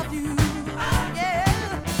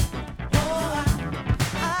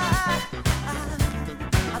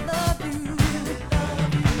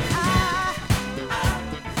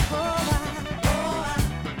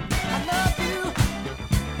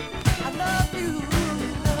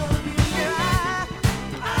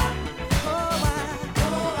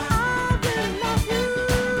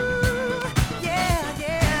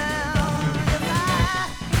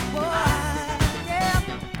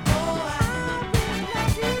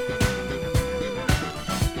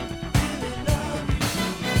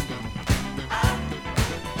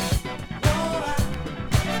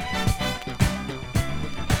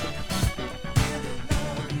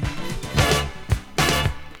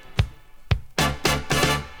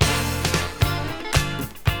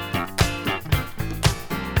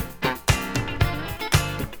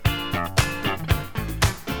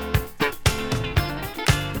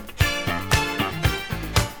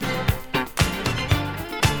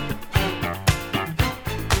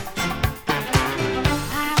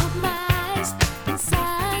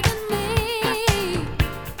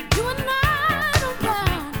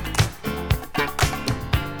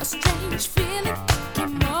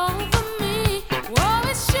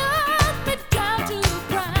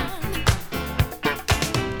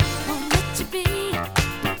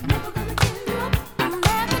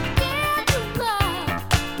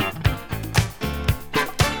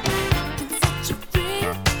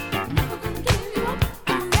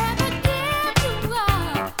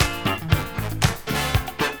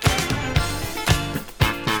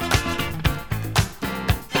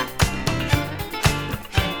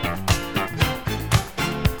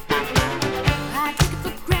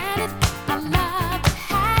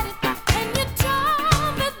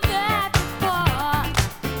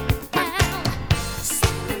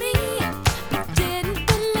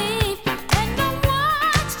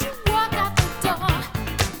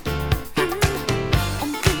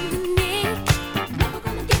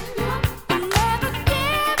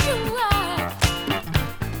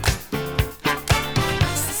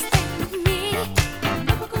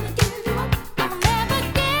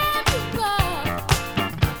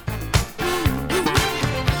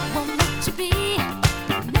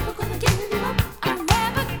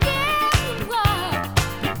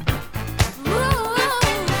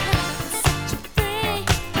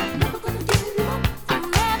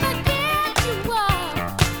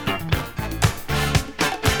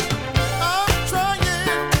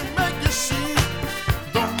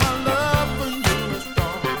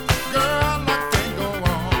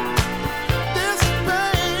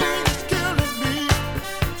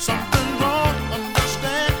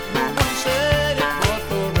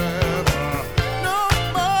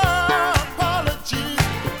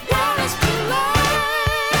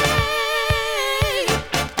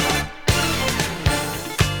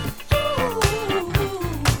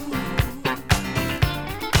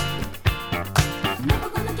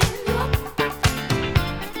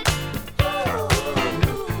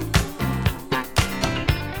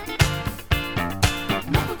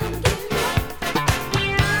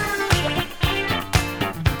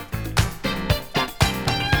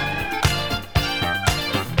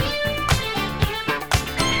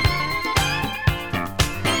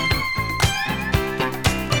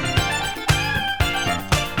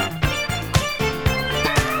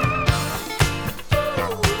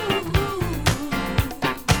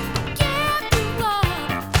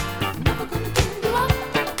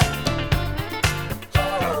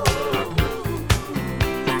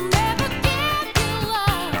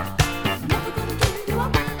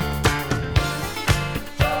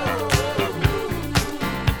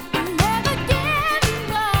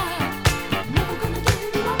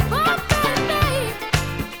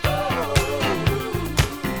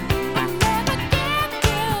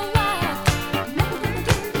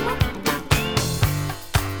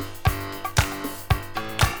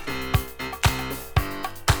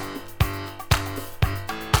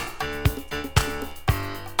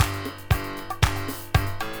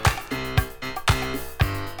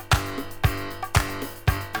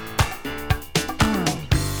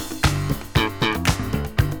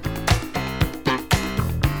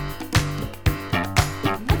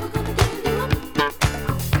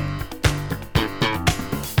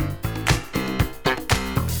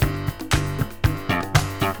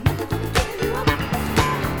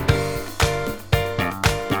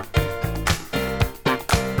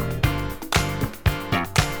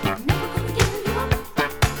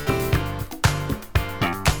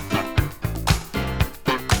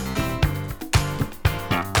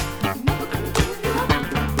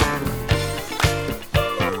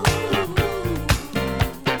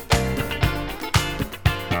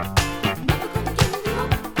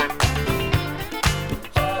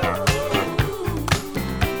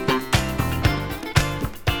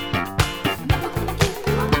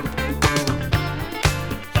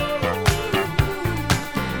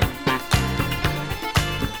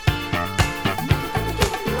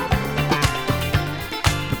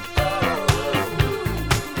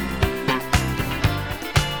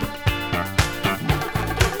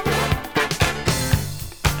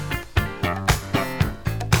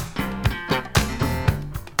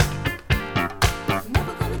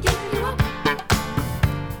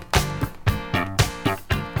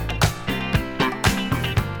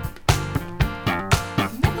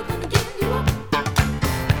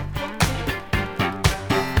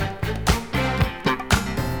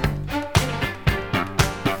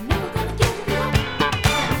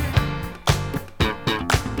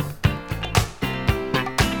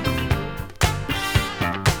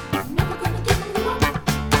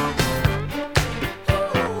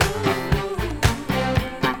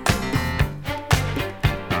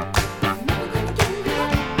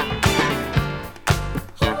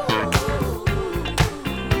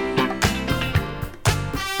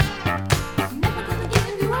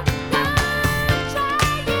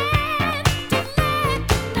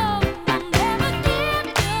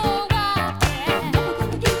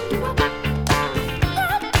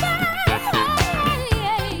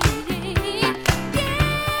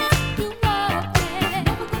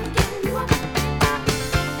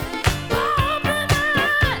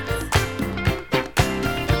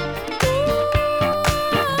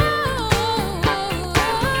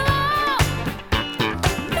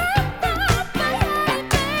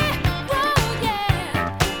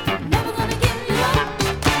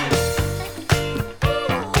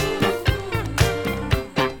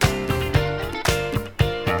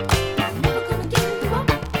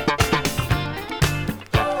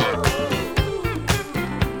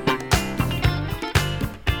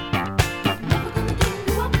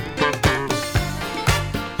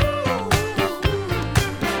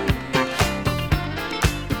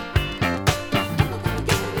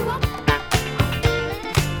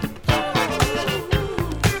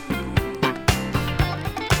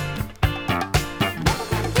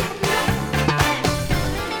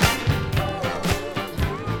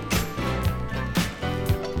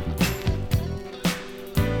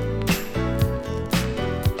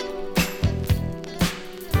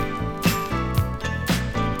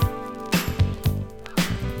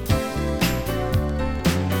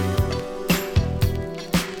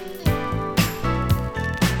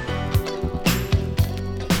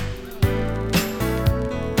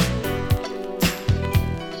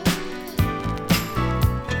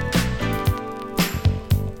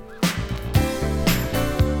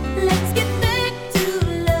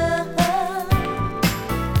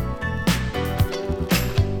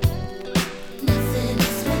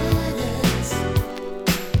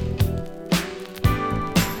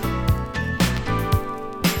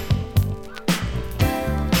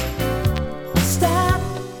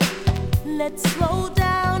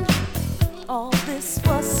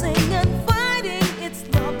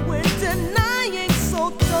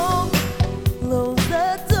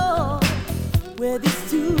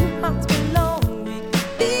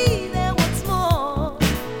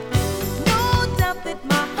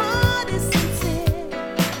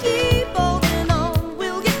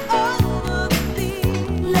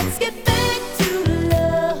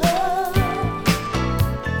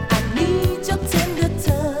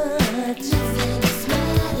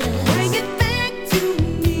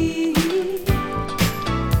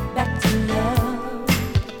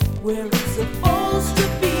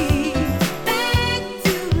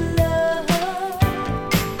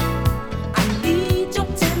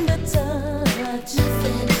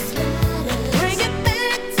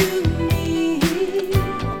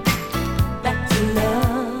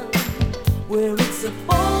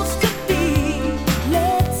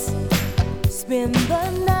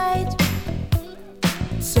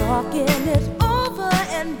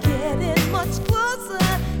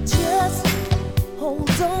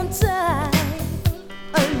 Don't die.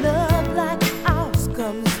 A love like ours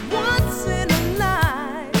comes once in a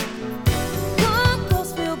life. Come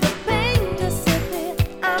close, feel the pain disappear.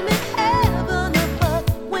 I'm in heaven above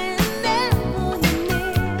whenever you're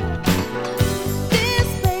near. This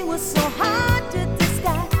pain was so hard to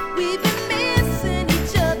disguise. We've been missing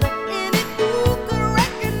each other, and if you could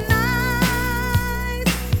recognize,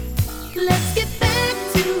 let's get back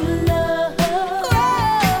to love.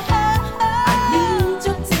 I need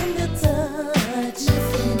your tender touch.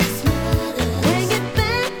 Bring it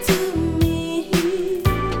back to me,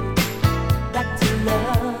 back to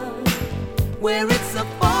love, where it's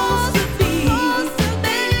supposed to be.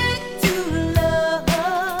 Back to love,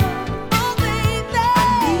 oh baby. I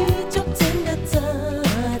need your tender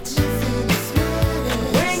touch.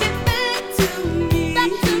 Bring it back to me,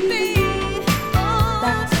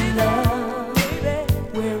 back to love,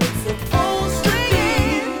 where it's supposed to be.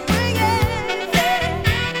 Bring it.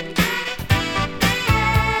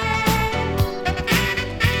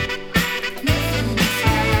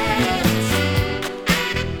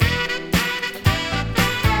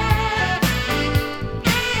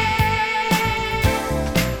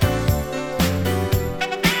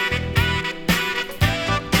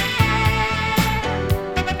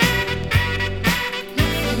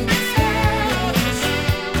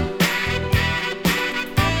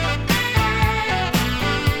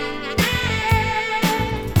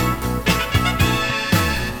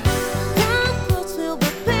 Come close, feel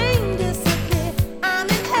the pain disappear. I'm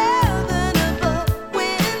in heaven above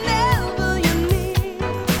whenever you're near.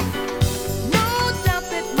 No doubt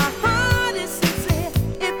that my heart is sincere.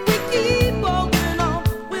 If we keep holding on,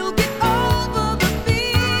 we'll get over the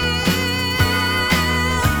fear.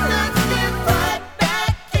 Let's get right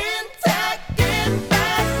back intact, get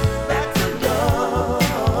back to love.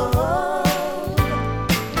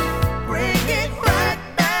 Bring it right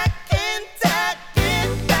back intact, get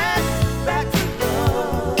back to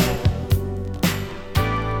love.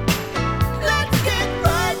 Let's get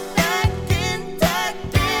right back intact,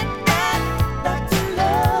 get back to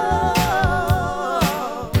love.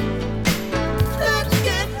 Let's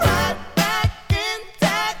get right back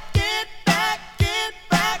intact, get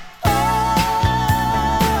back. Oh,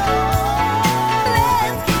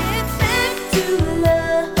 let's get back to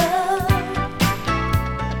love.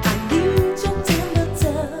 I need your tender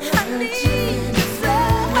touch. I need your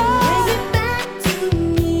love. Bring it back to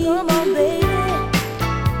me. Come on, baby.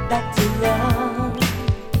 Back to love,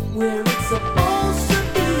 where it's supposed to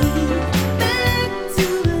be. Back to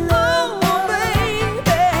love, oh,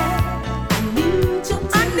 baby. I need your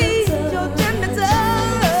tender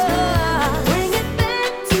touch. Bring it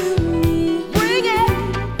back to me. Bring it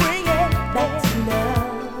back to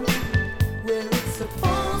love, where it's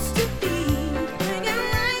supposed to be. Bring it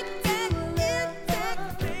right back,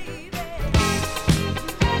 baby.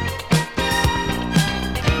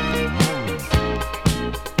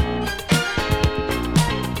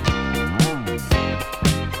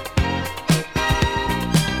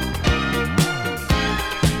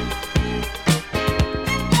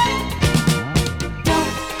 Don't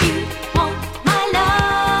you want my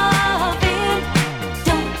loving?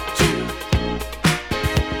 Don't you?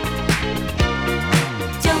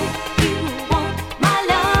 Don't you want my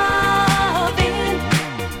loving?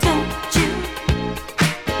 Don't you?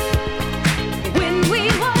 When we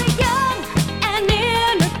were young and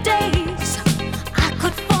in the days, I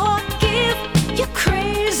could forgive your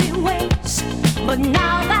crazy ways. But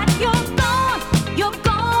now that you're gone, you're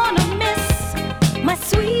gonna miss my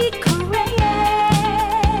sweet caress.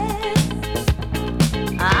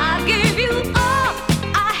 I gave you all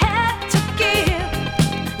I had to give.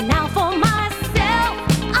 Now for myself,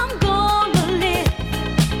 I'm gonna live.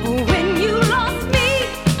 When you lost me,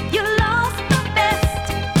 you lost the best.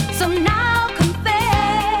 So now confess,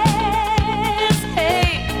 hey.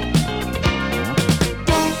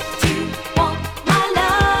 Don't you want my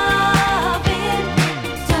loving?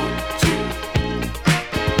 Don't you?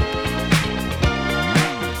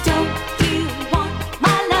 Don't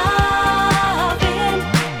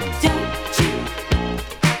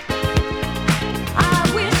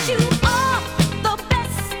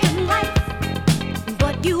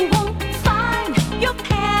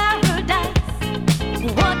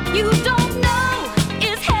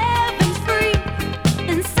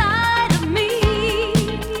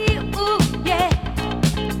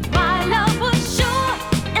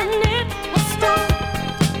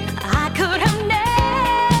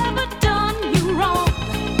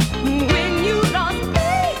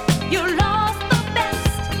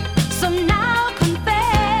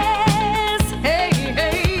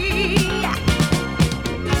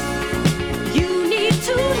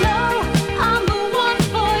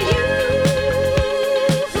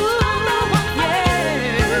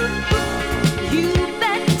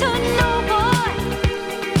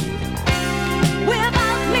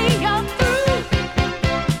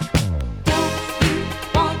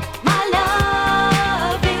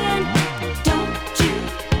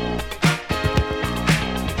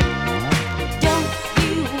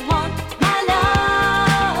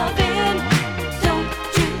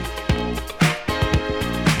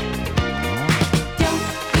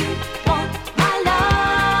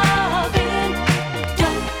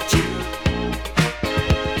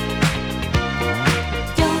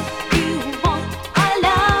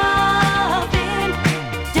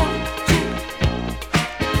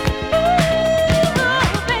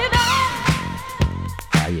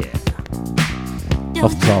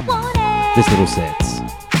Off the top, this little set's,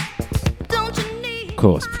 of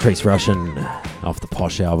course, Patrice Rushen off the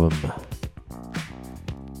Posh album.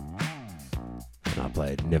 And I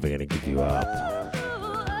played Never Gonna Give You Up.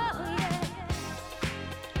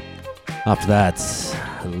 After that,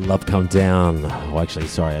 Love Come Down. Oh, actually,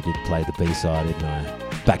 sorry, I did play the B-side, didn't I?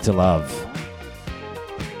 Back to Love.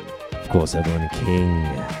 Of course, Evelyn King.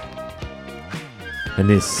 And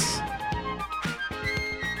this,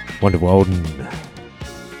 Wonder Walden.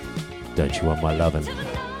 Don't You Want My Lovin'.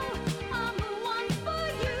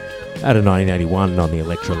 Out of 1981 on the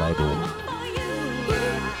Elektra label.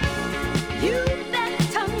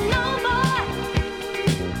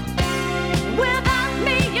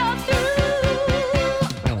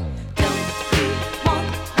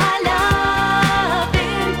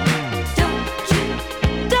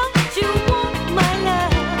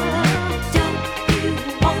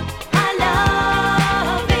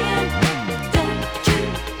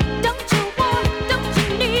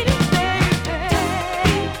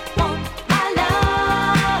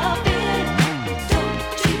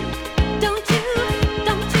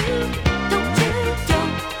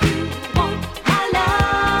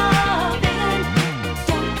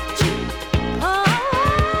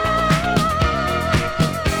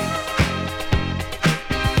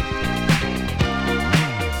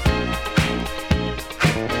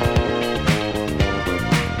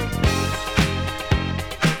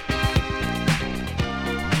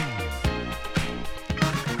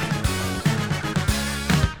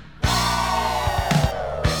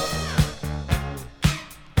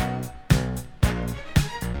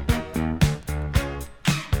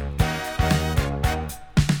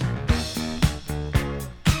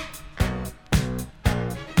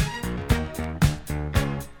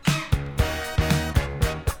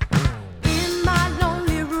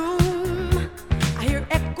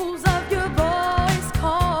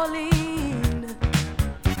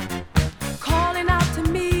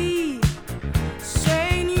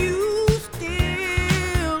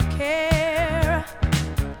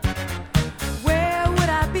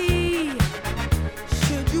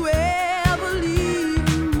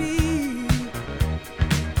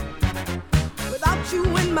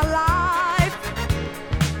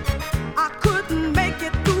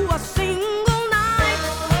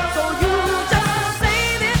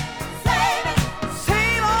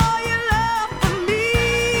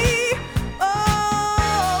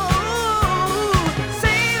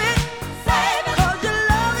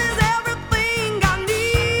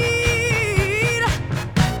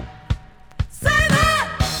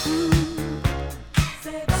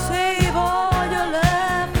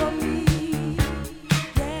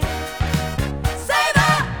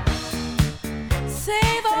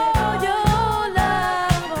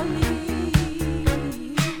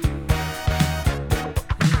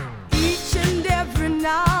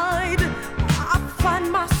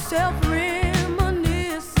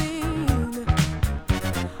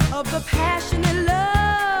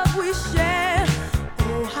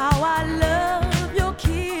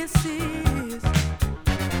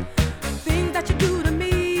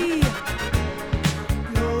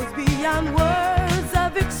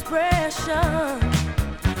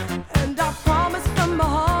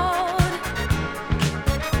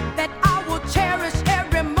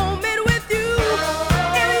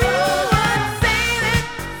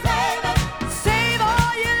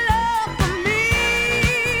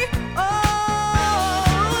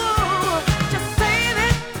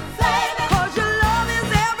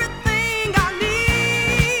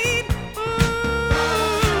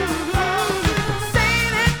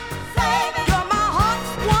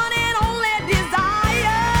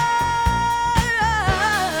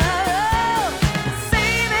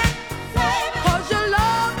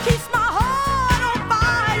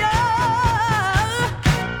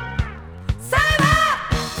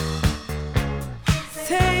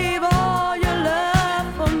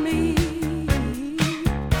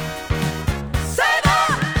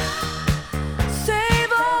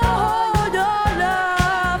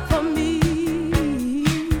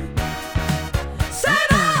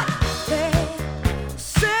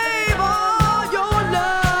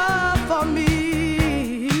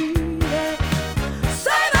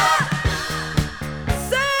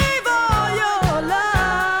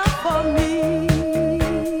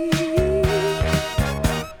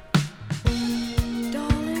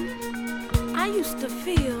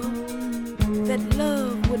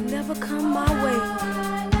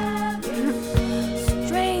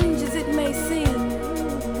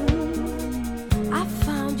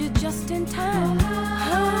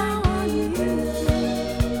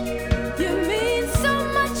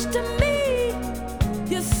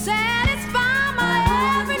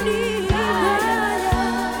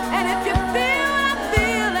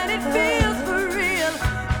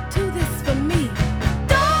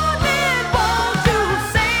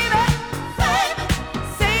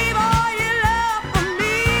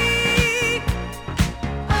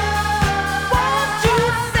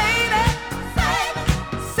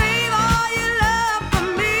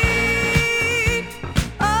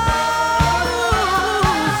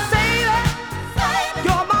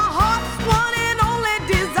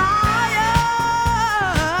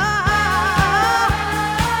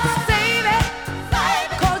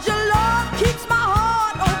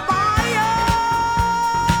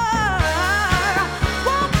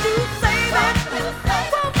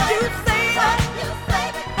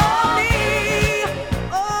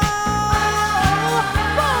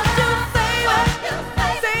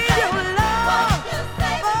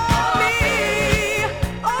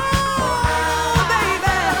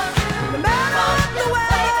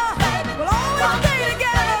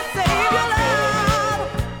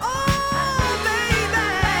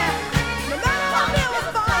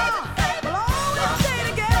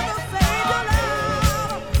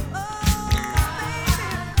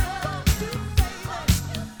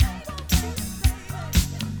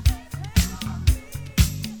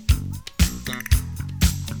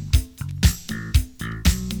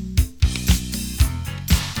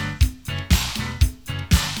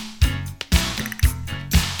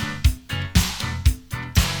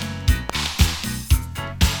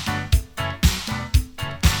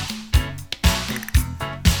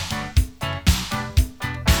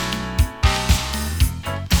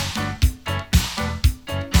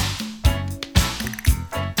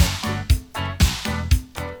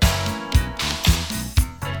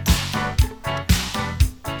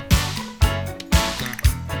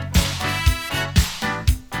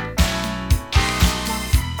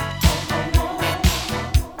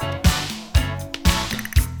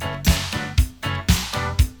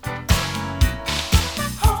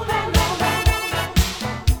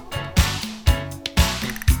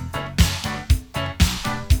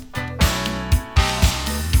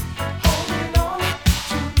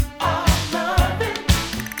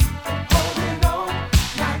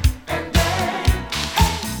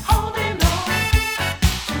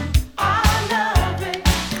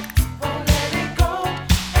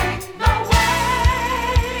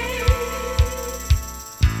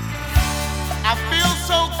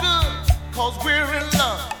 'cause we're in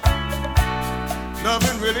love.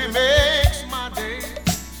 Loving really makes my day.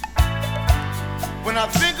 When I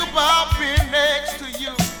think about being next to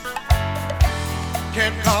you,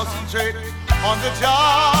 can't concentrate on the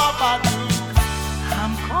job I do.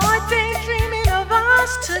 I'm caught daydreaming of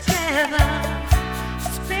us together,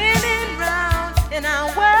 spinning round in our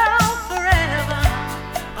world forever.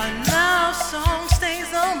 A love song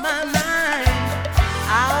stays on my mind.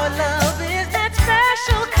 Our love is that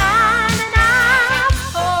special kind, and I'm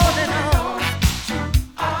holding on.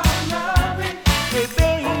 Our loving, Hey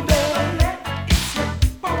baby, don't let it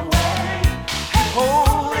slip away.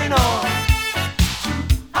 holding on.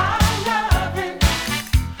 Our loving,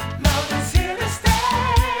 love is here to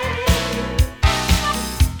stay.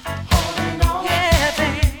 Holding on, Yeah,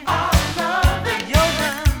 baby, our loving, your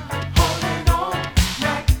love, holding on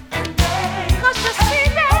night and day. 'cause you see,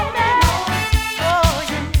 baby, oh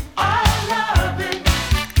yeah, Our loving,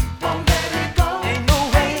 won't let it go. ain't no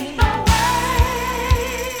way. No way.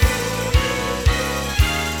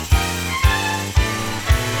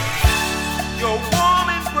 Your warm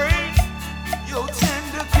embrace, your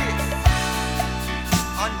tender kiss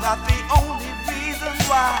are not the only reason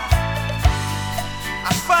why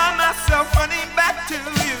I find myself running back to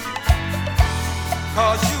you.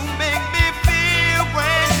 'Cause you make me feel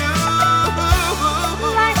brand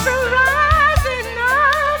new. Like the rising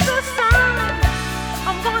of the sun,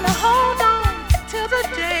 I'm gonna hold on till the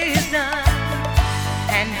day is done.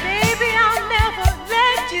 And baby, I'll never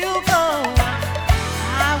let you go.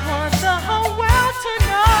 I want the whole world to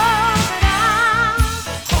know that I'm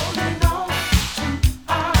Holding on to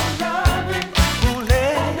our loving, Won't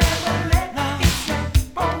let never let it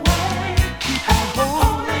slip away. keep on holding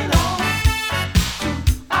Holding on to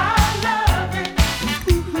our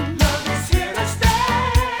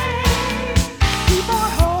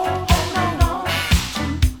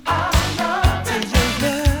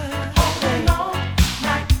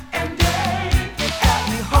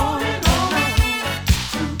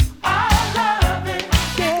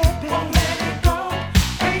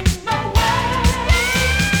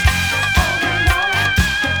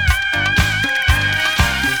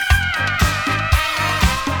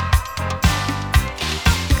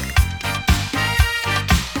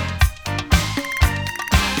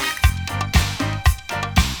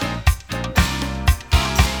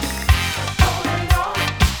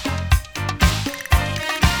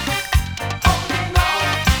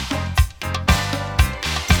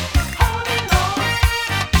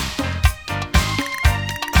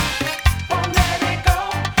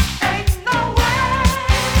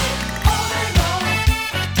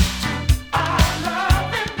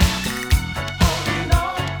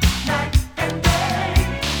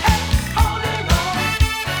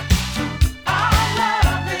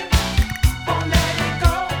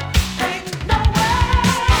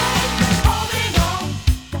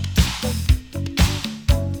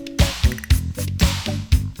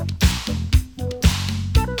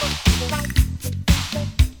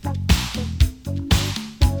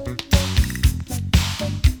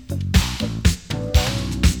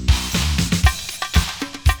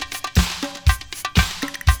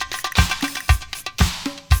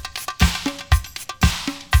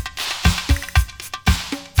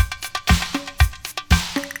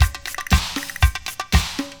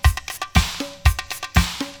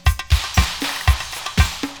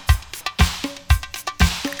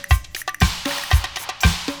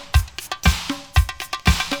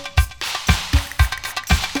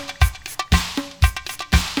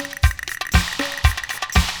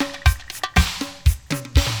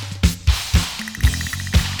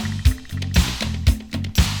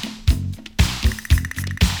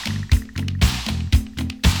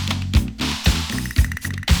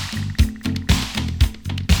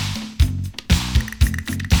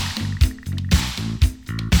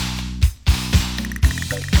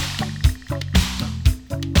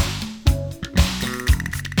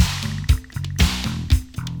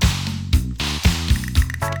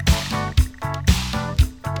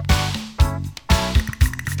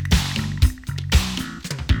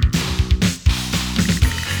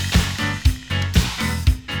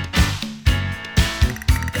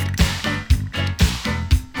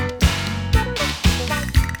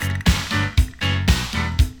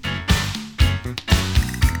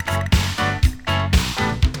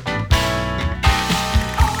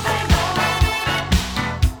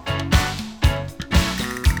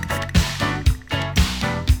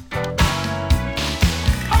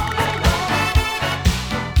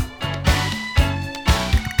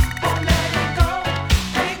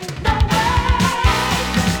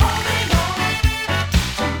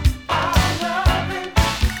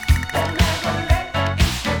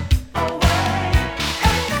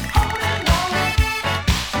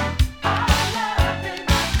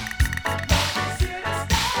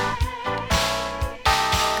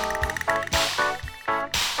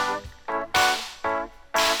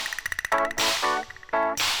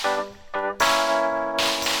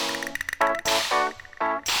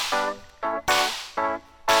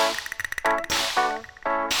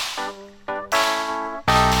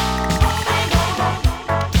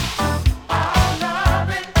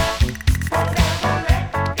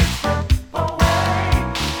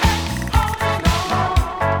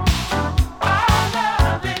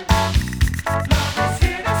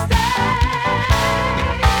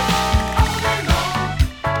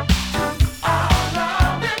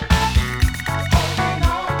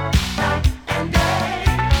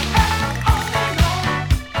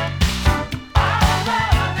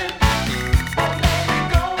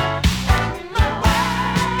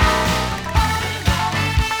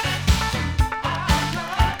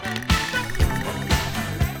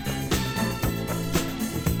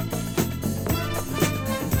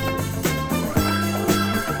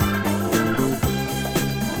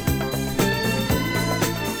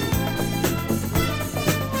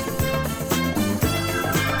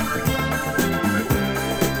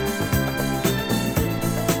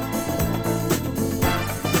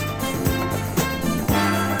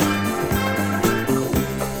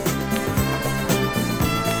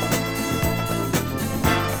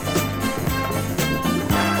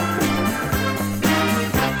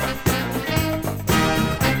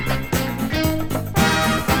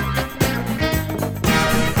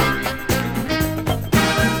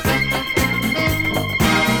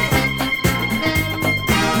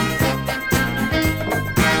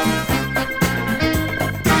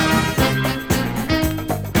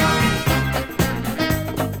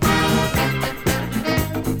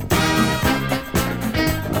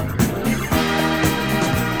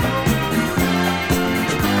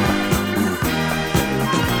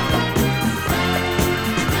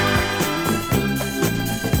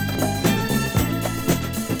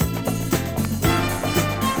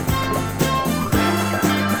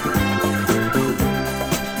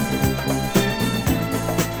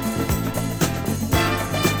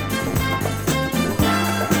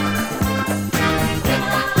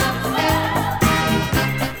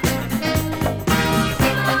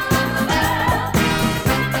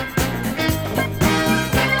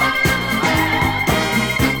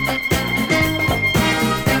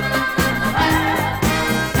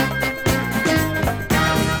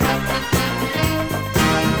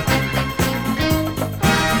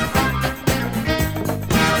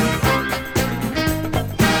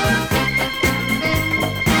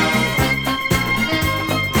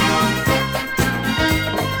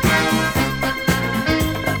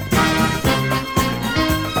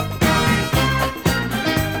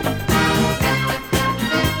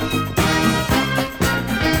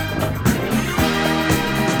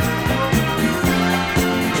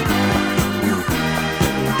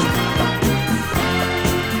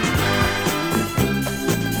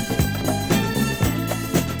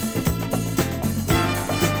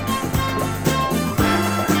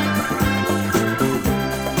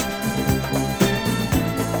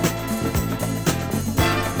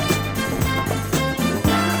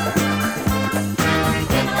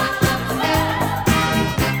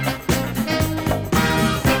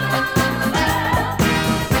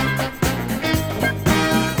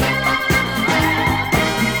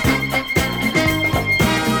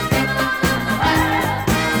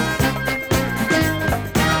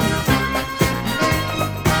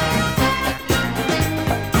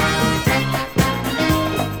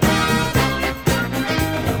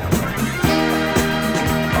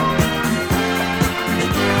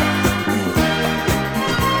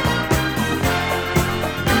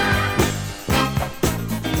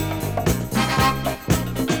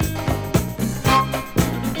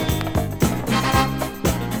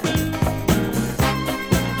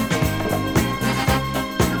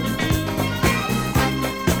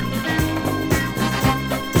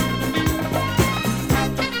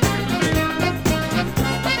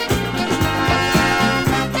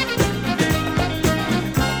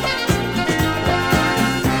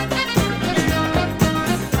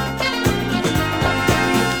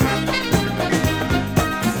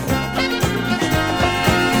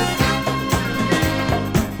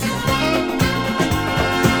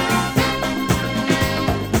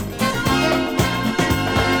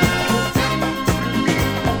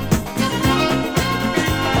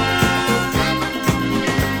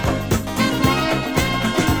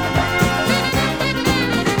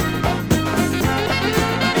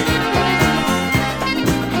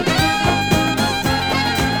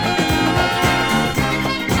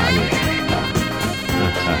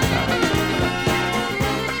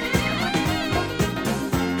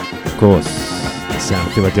course, the sound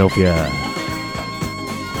of Philadelphia,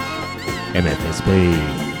 MFSB.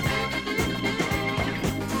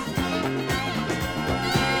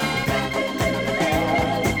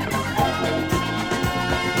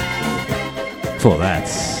 For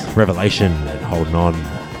that, Revelation and Holding On.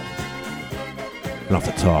 And off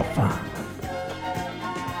the top,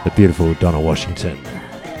 the beautiful Donna Washington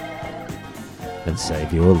and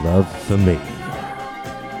Save Your Love for Me.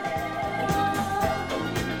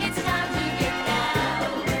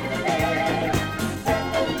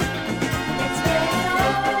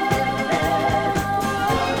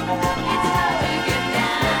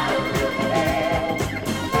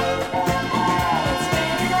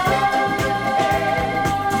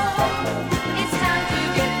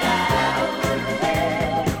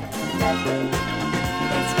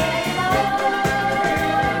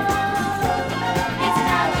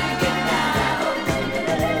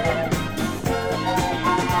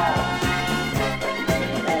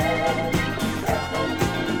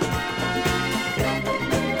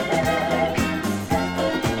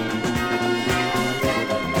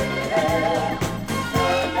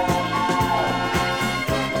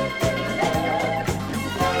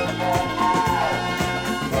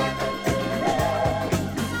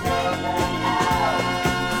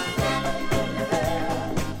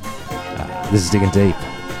 This is Digging Deep.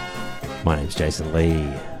 My name's Jason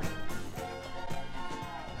Lee.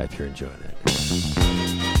 Hope you're enjoying it.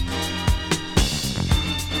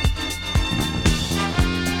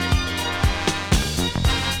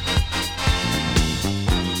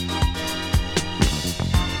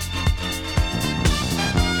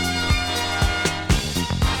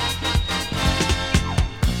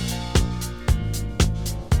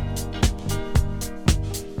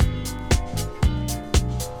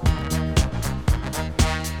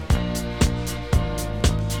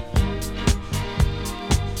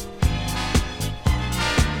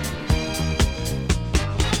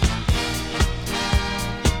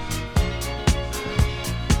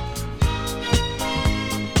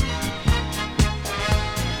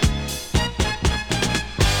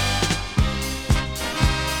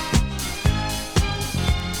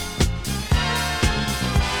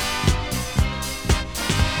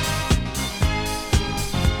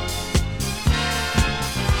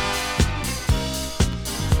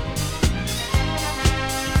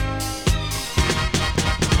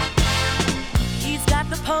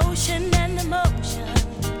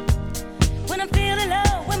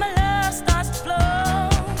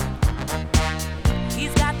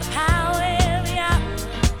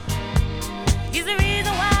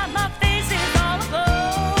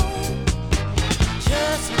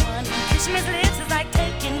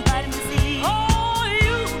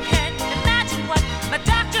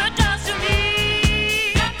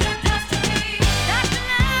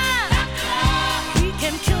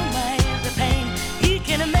 He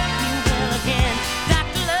can make me well again.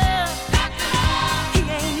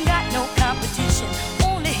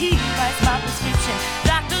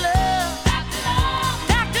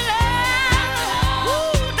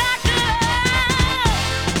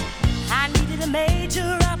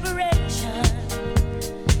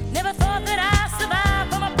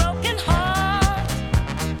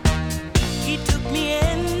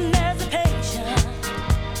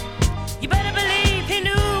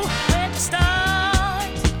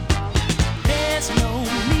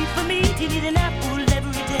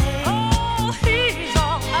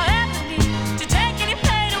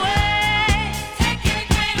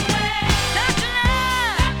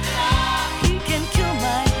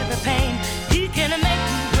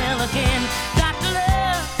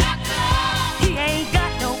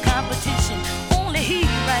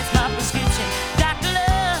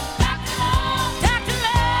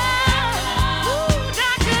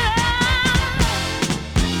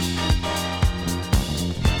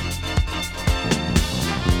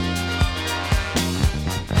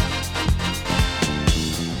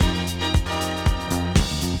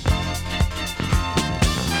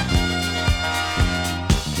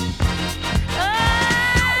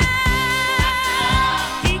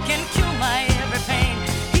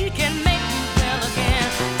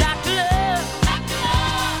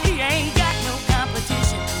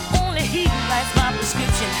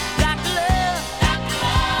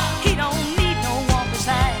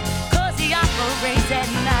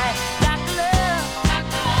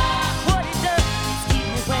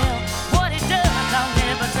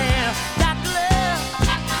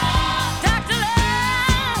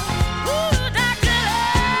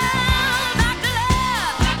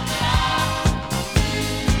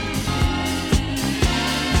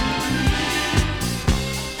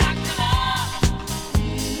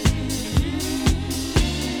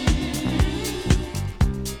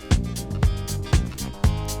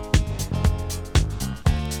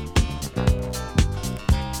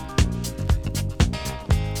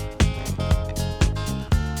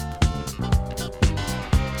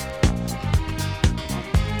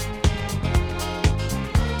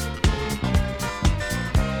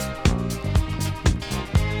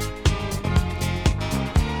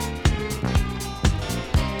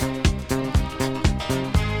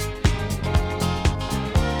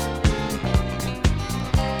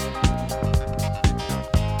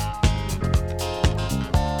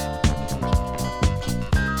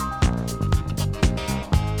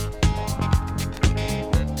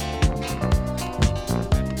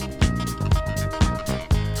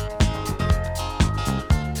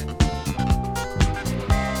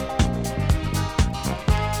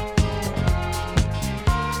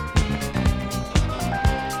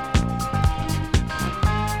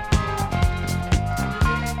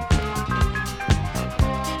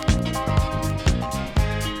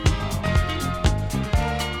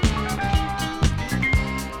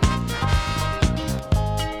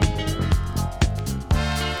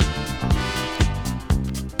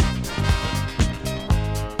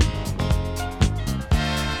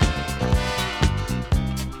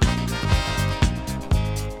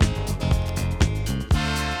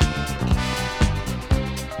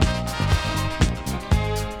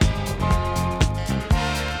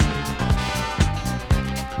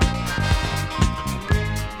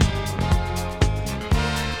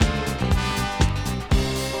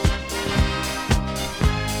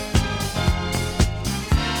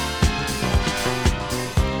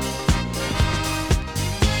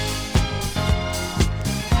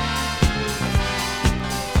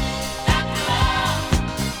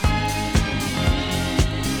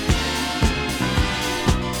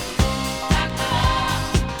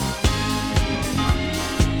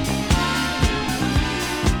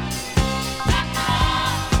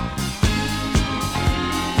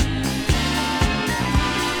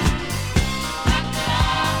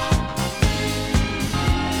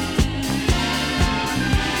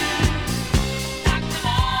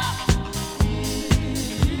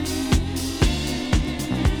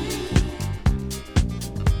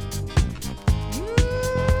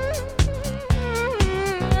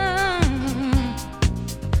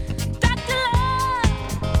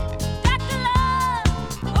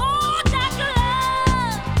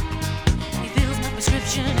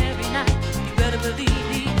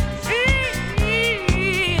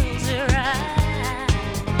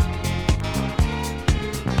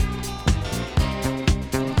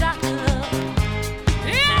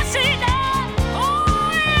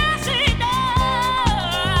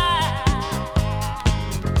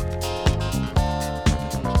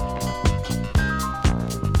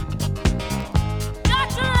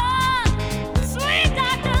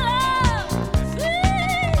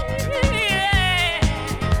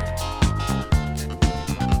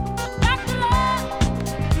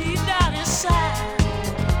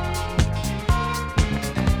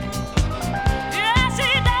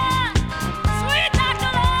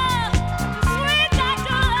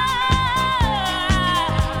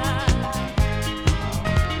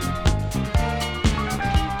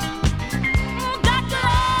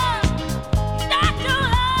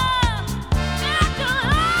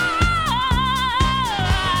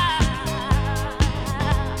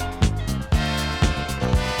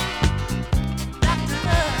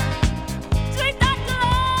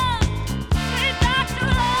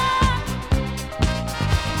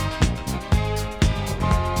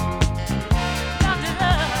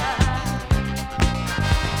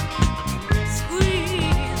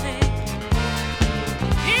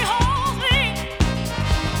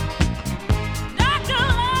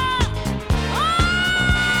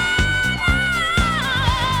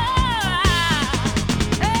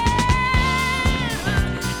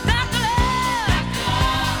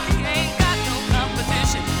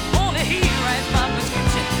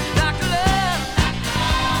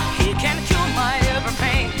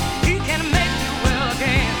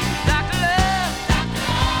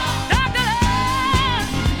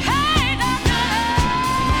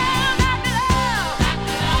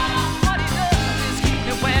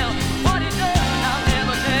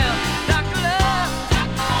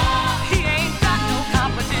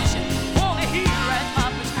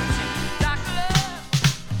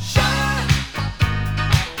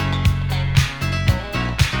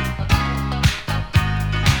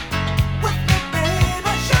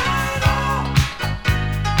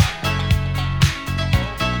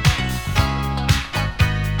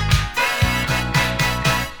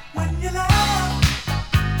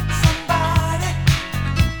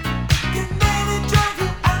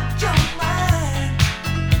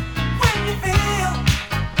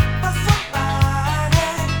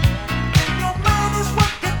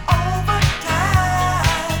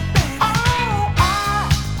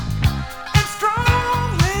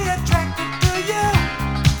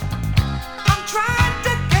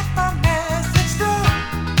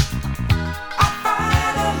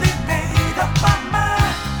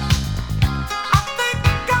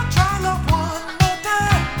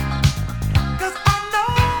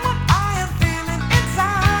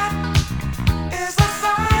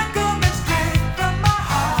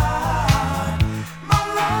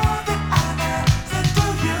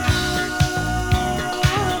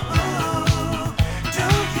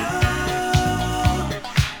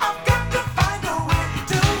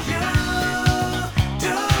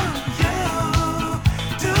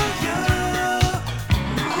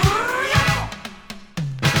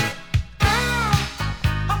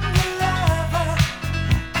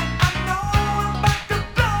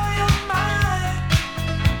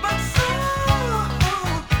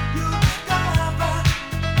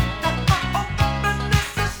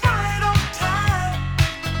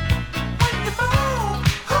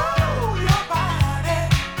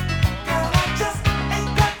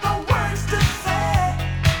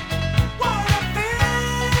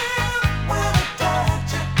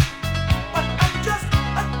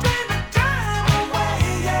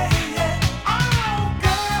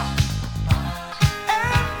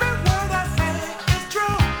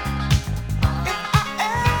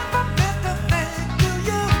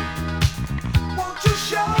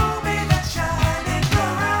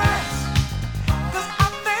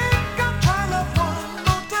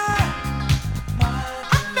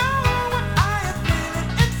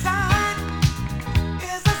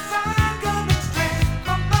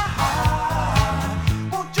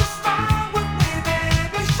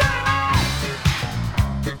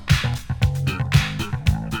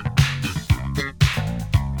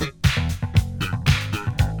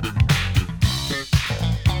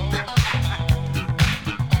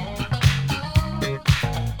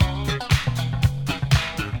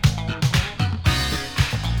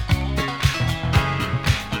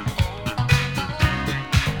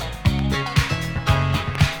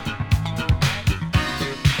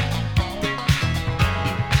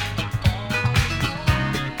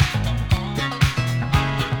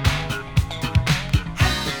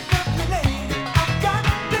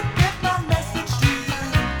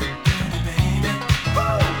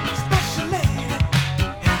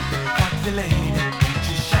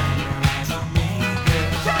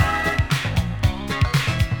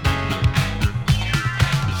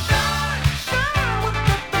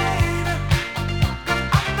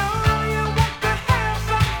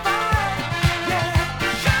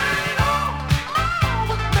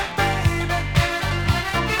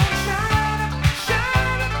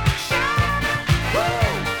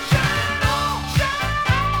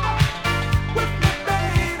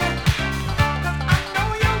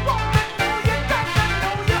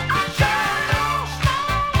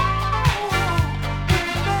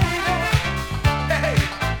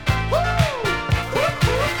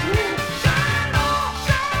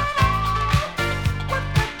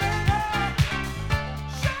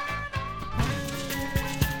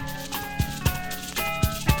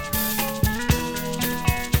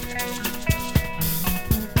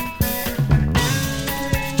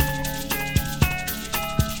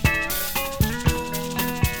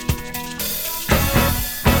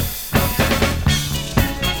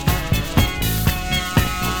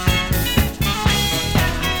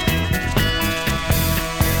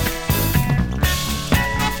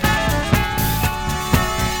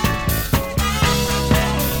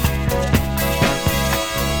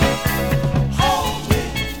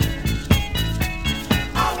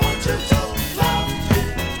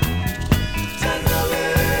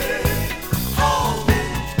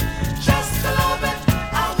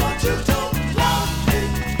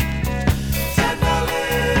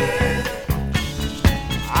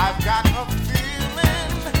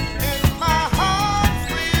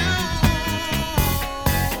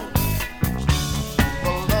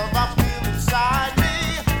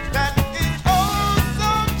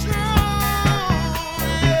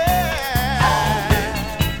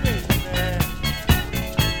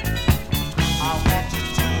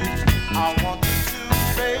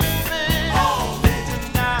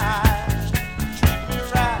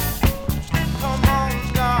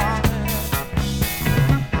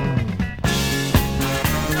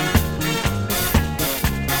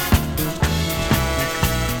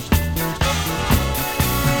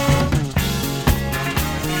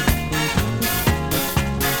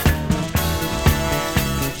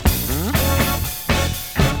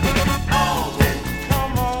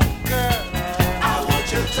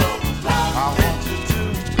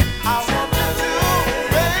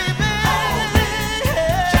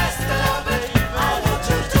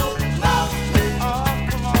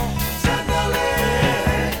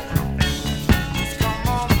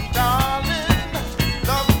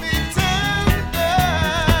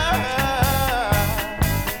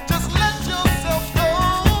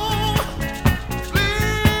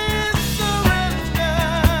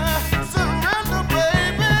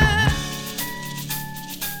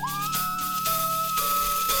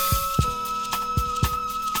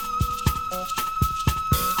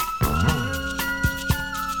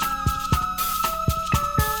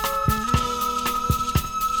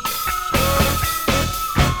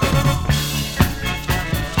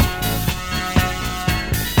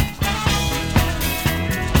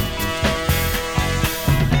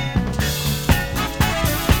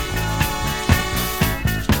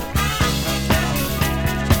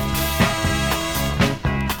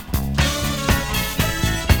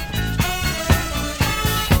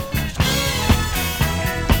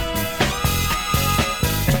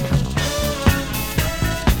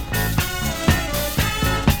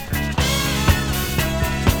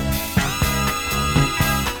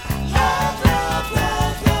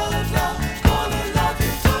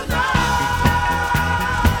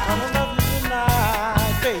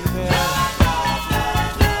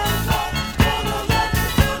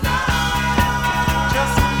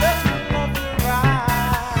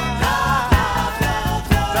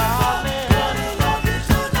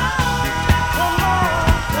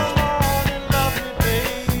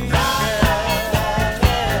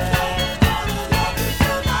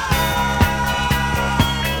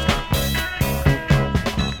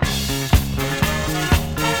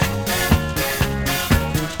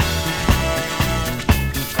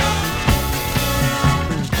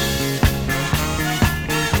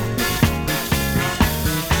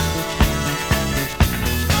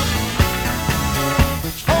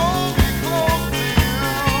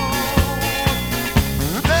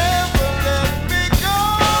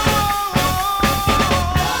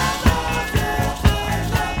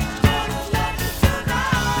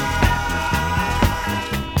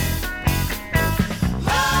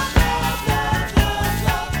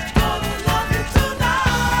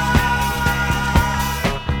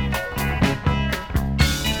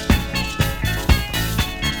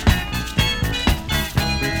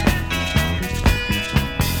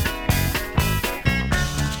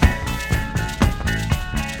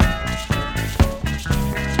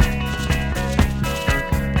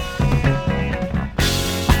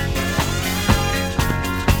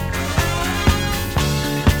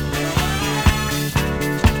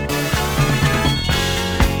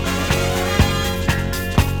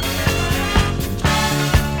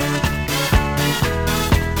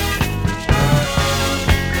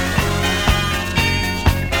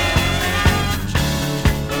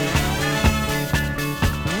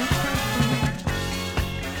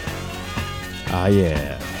 Ah,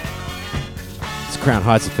 yeah. It's Crown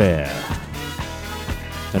Heights Affair.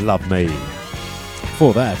 And Love Me.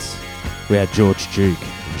 Before that, we had George Duke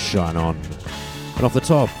and Shine On. And off the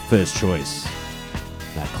top, First Choice.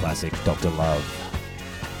 That classic Dr. Love.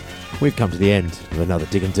 We've come to the end of another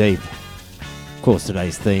Diggin' Deep. Of course,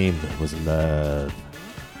 today's theme was love.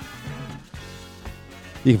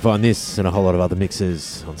 You can find this and a whole lot of other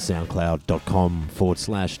mixes on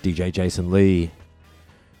soundcloud.com/DJ Jason Lee.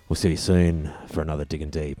 We'll see you soon for another Diggin'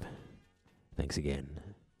 Deep. Thanks again.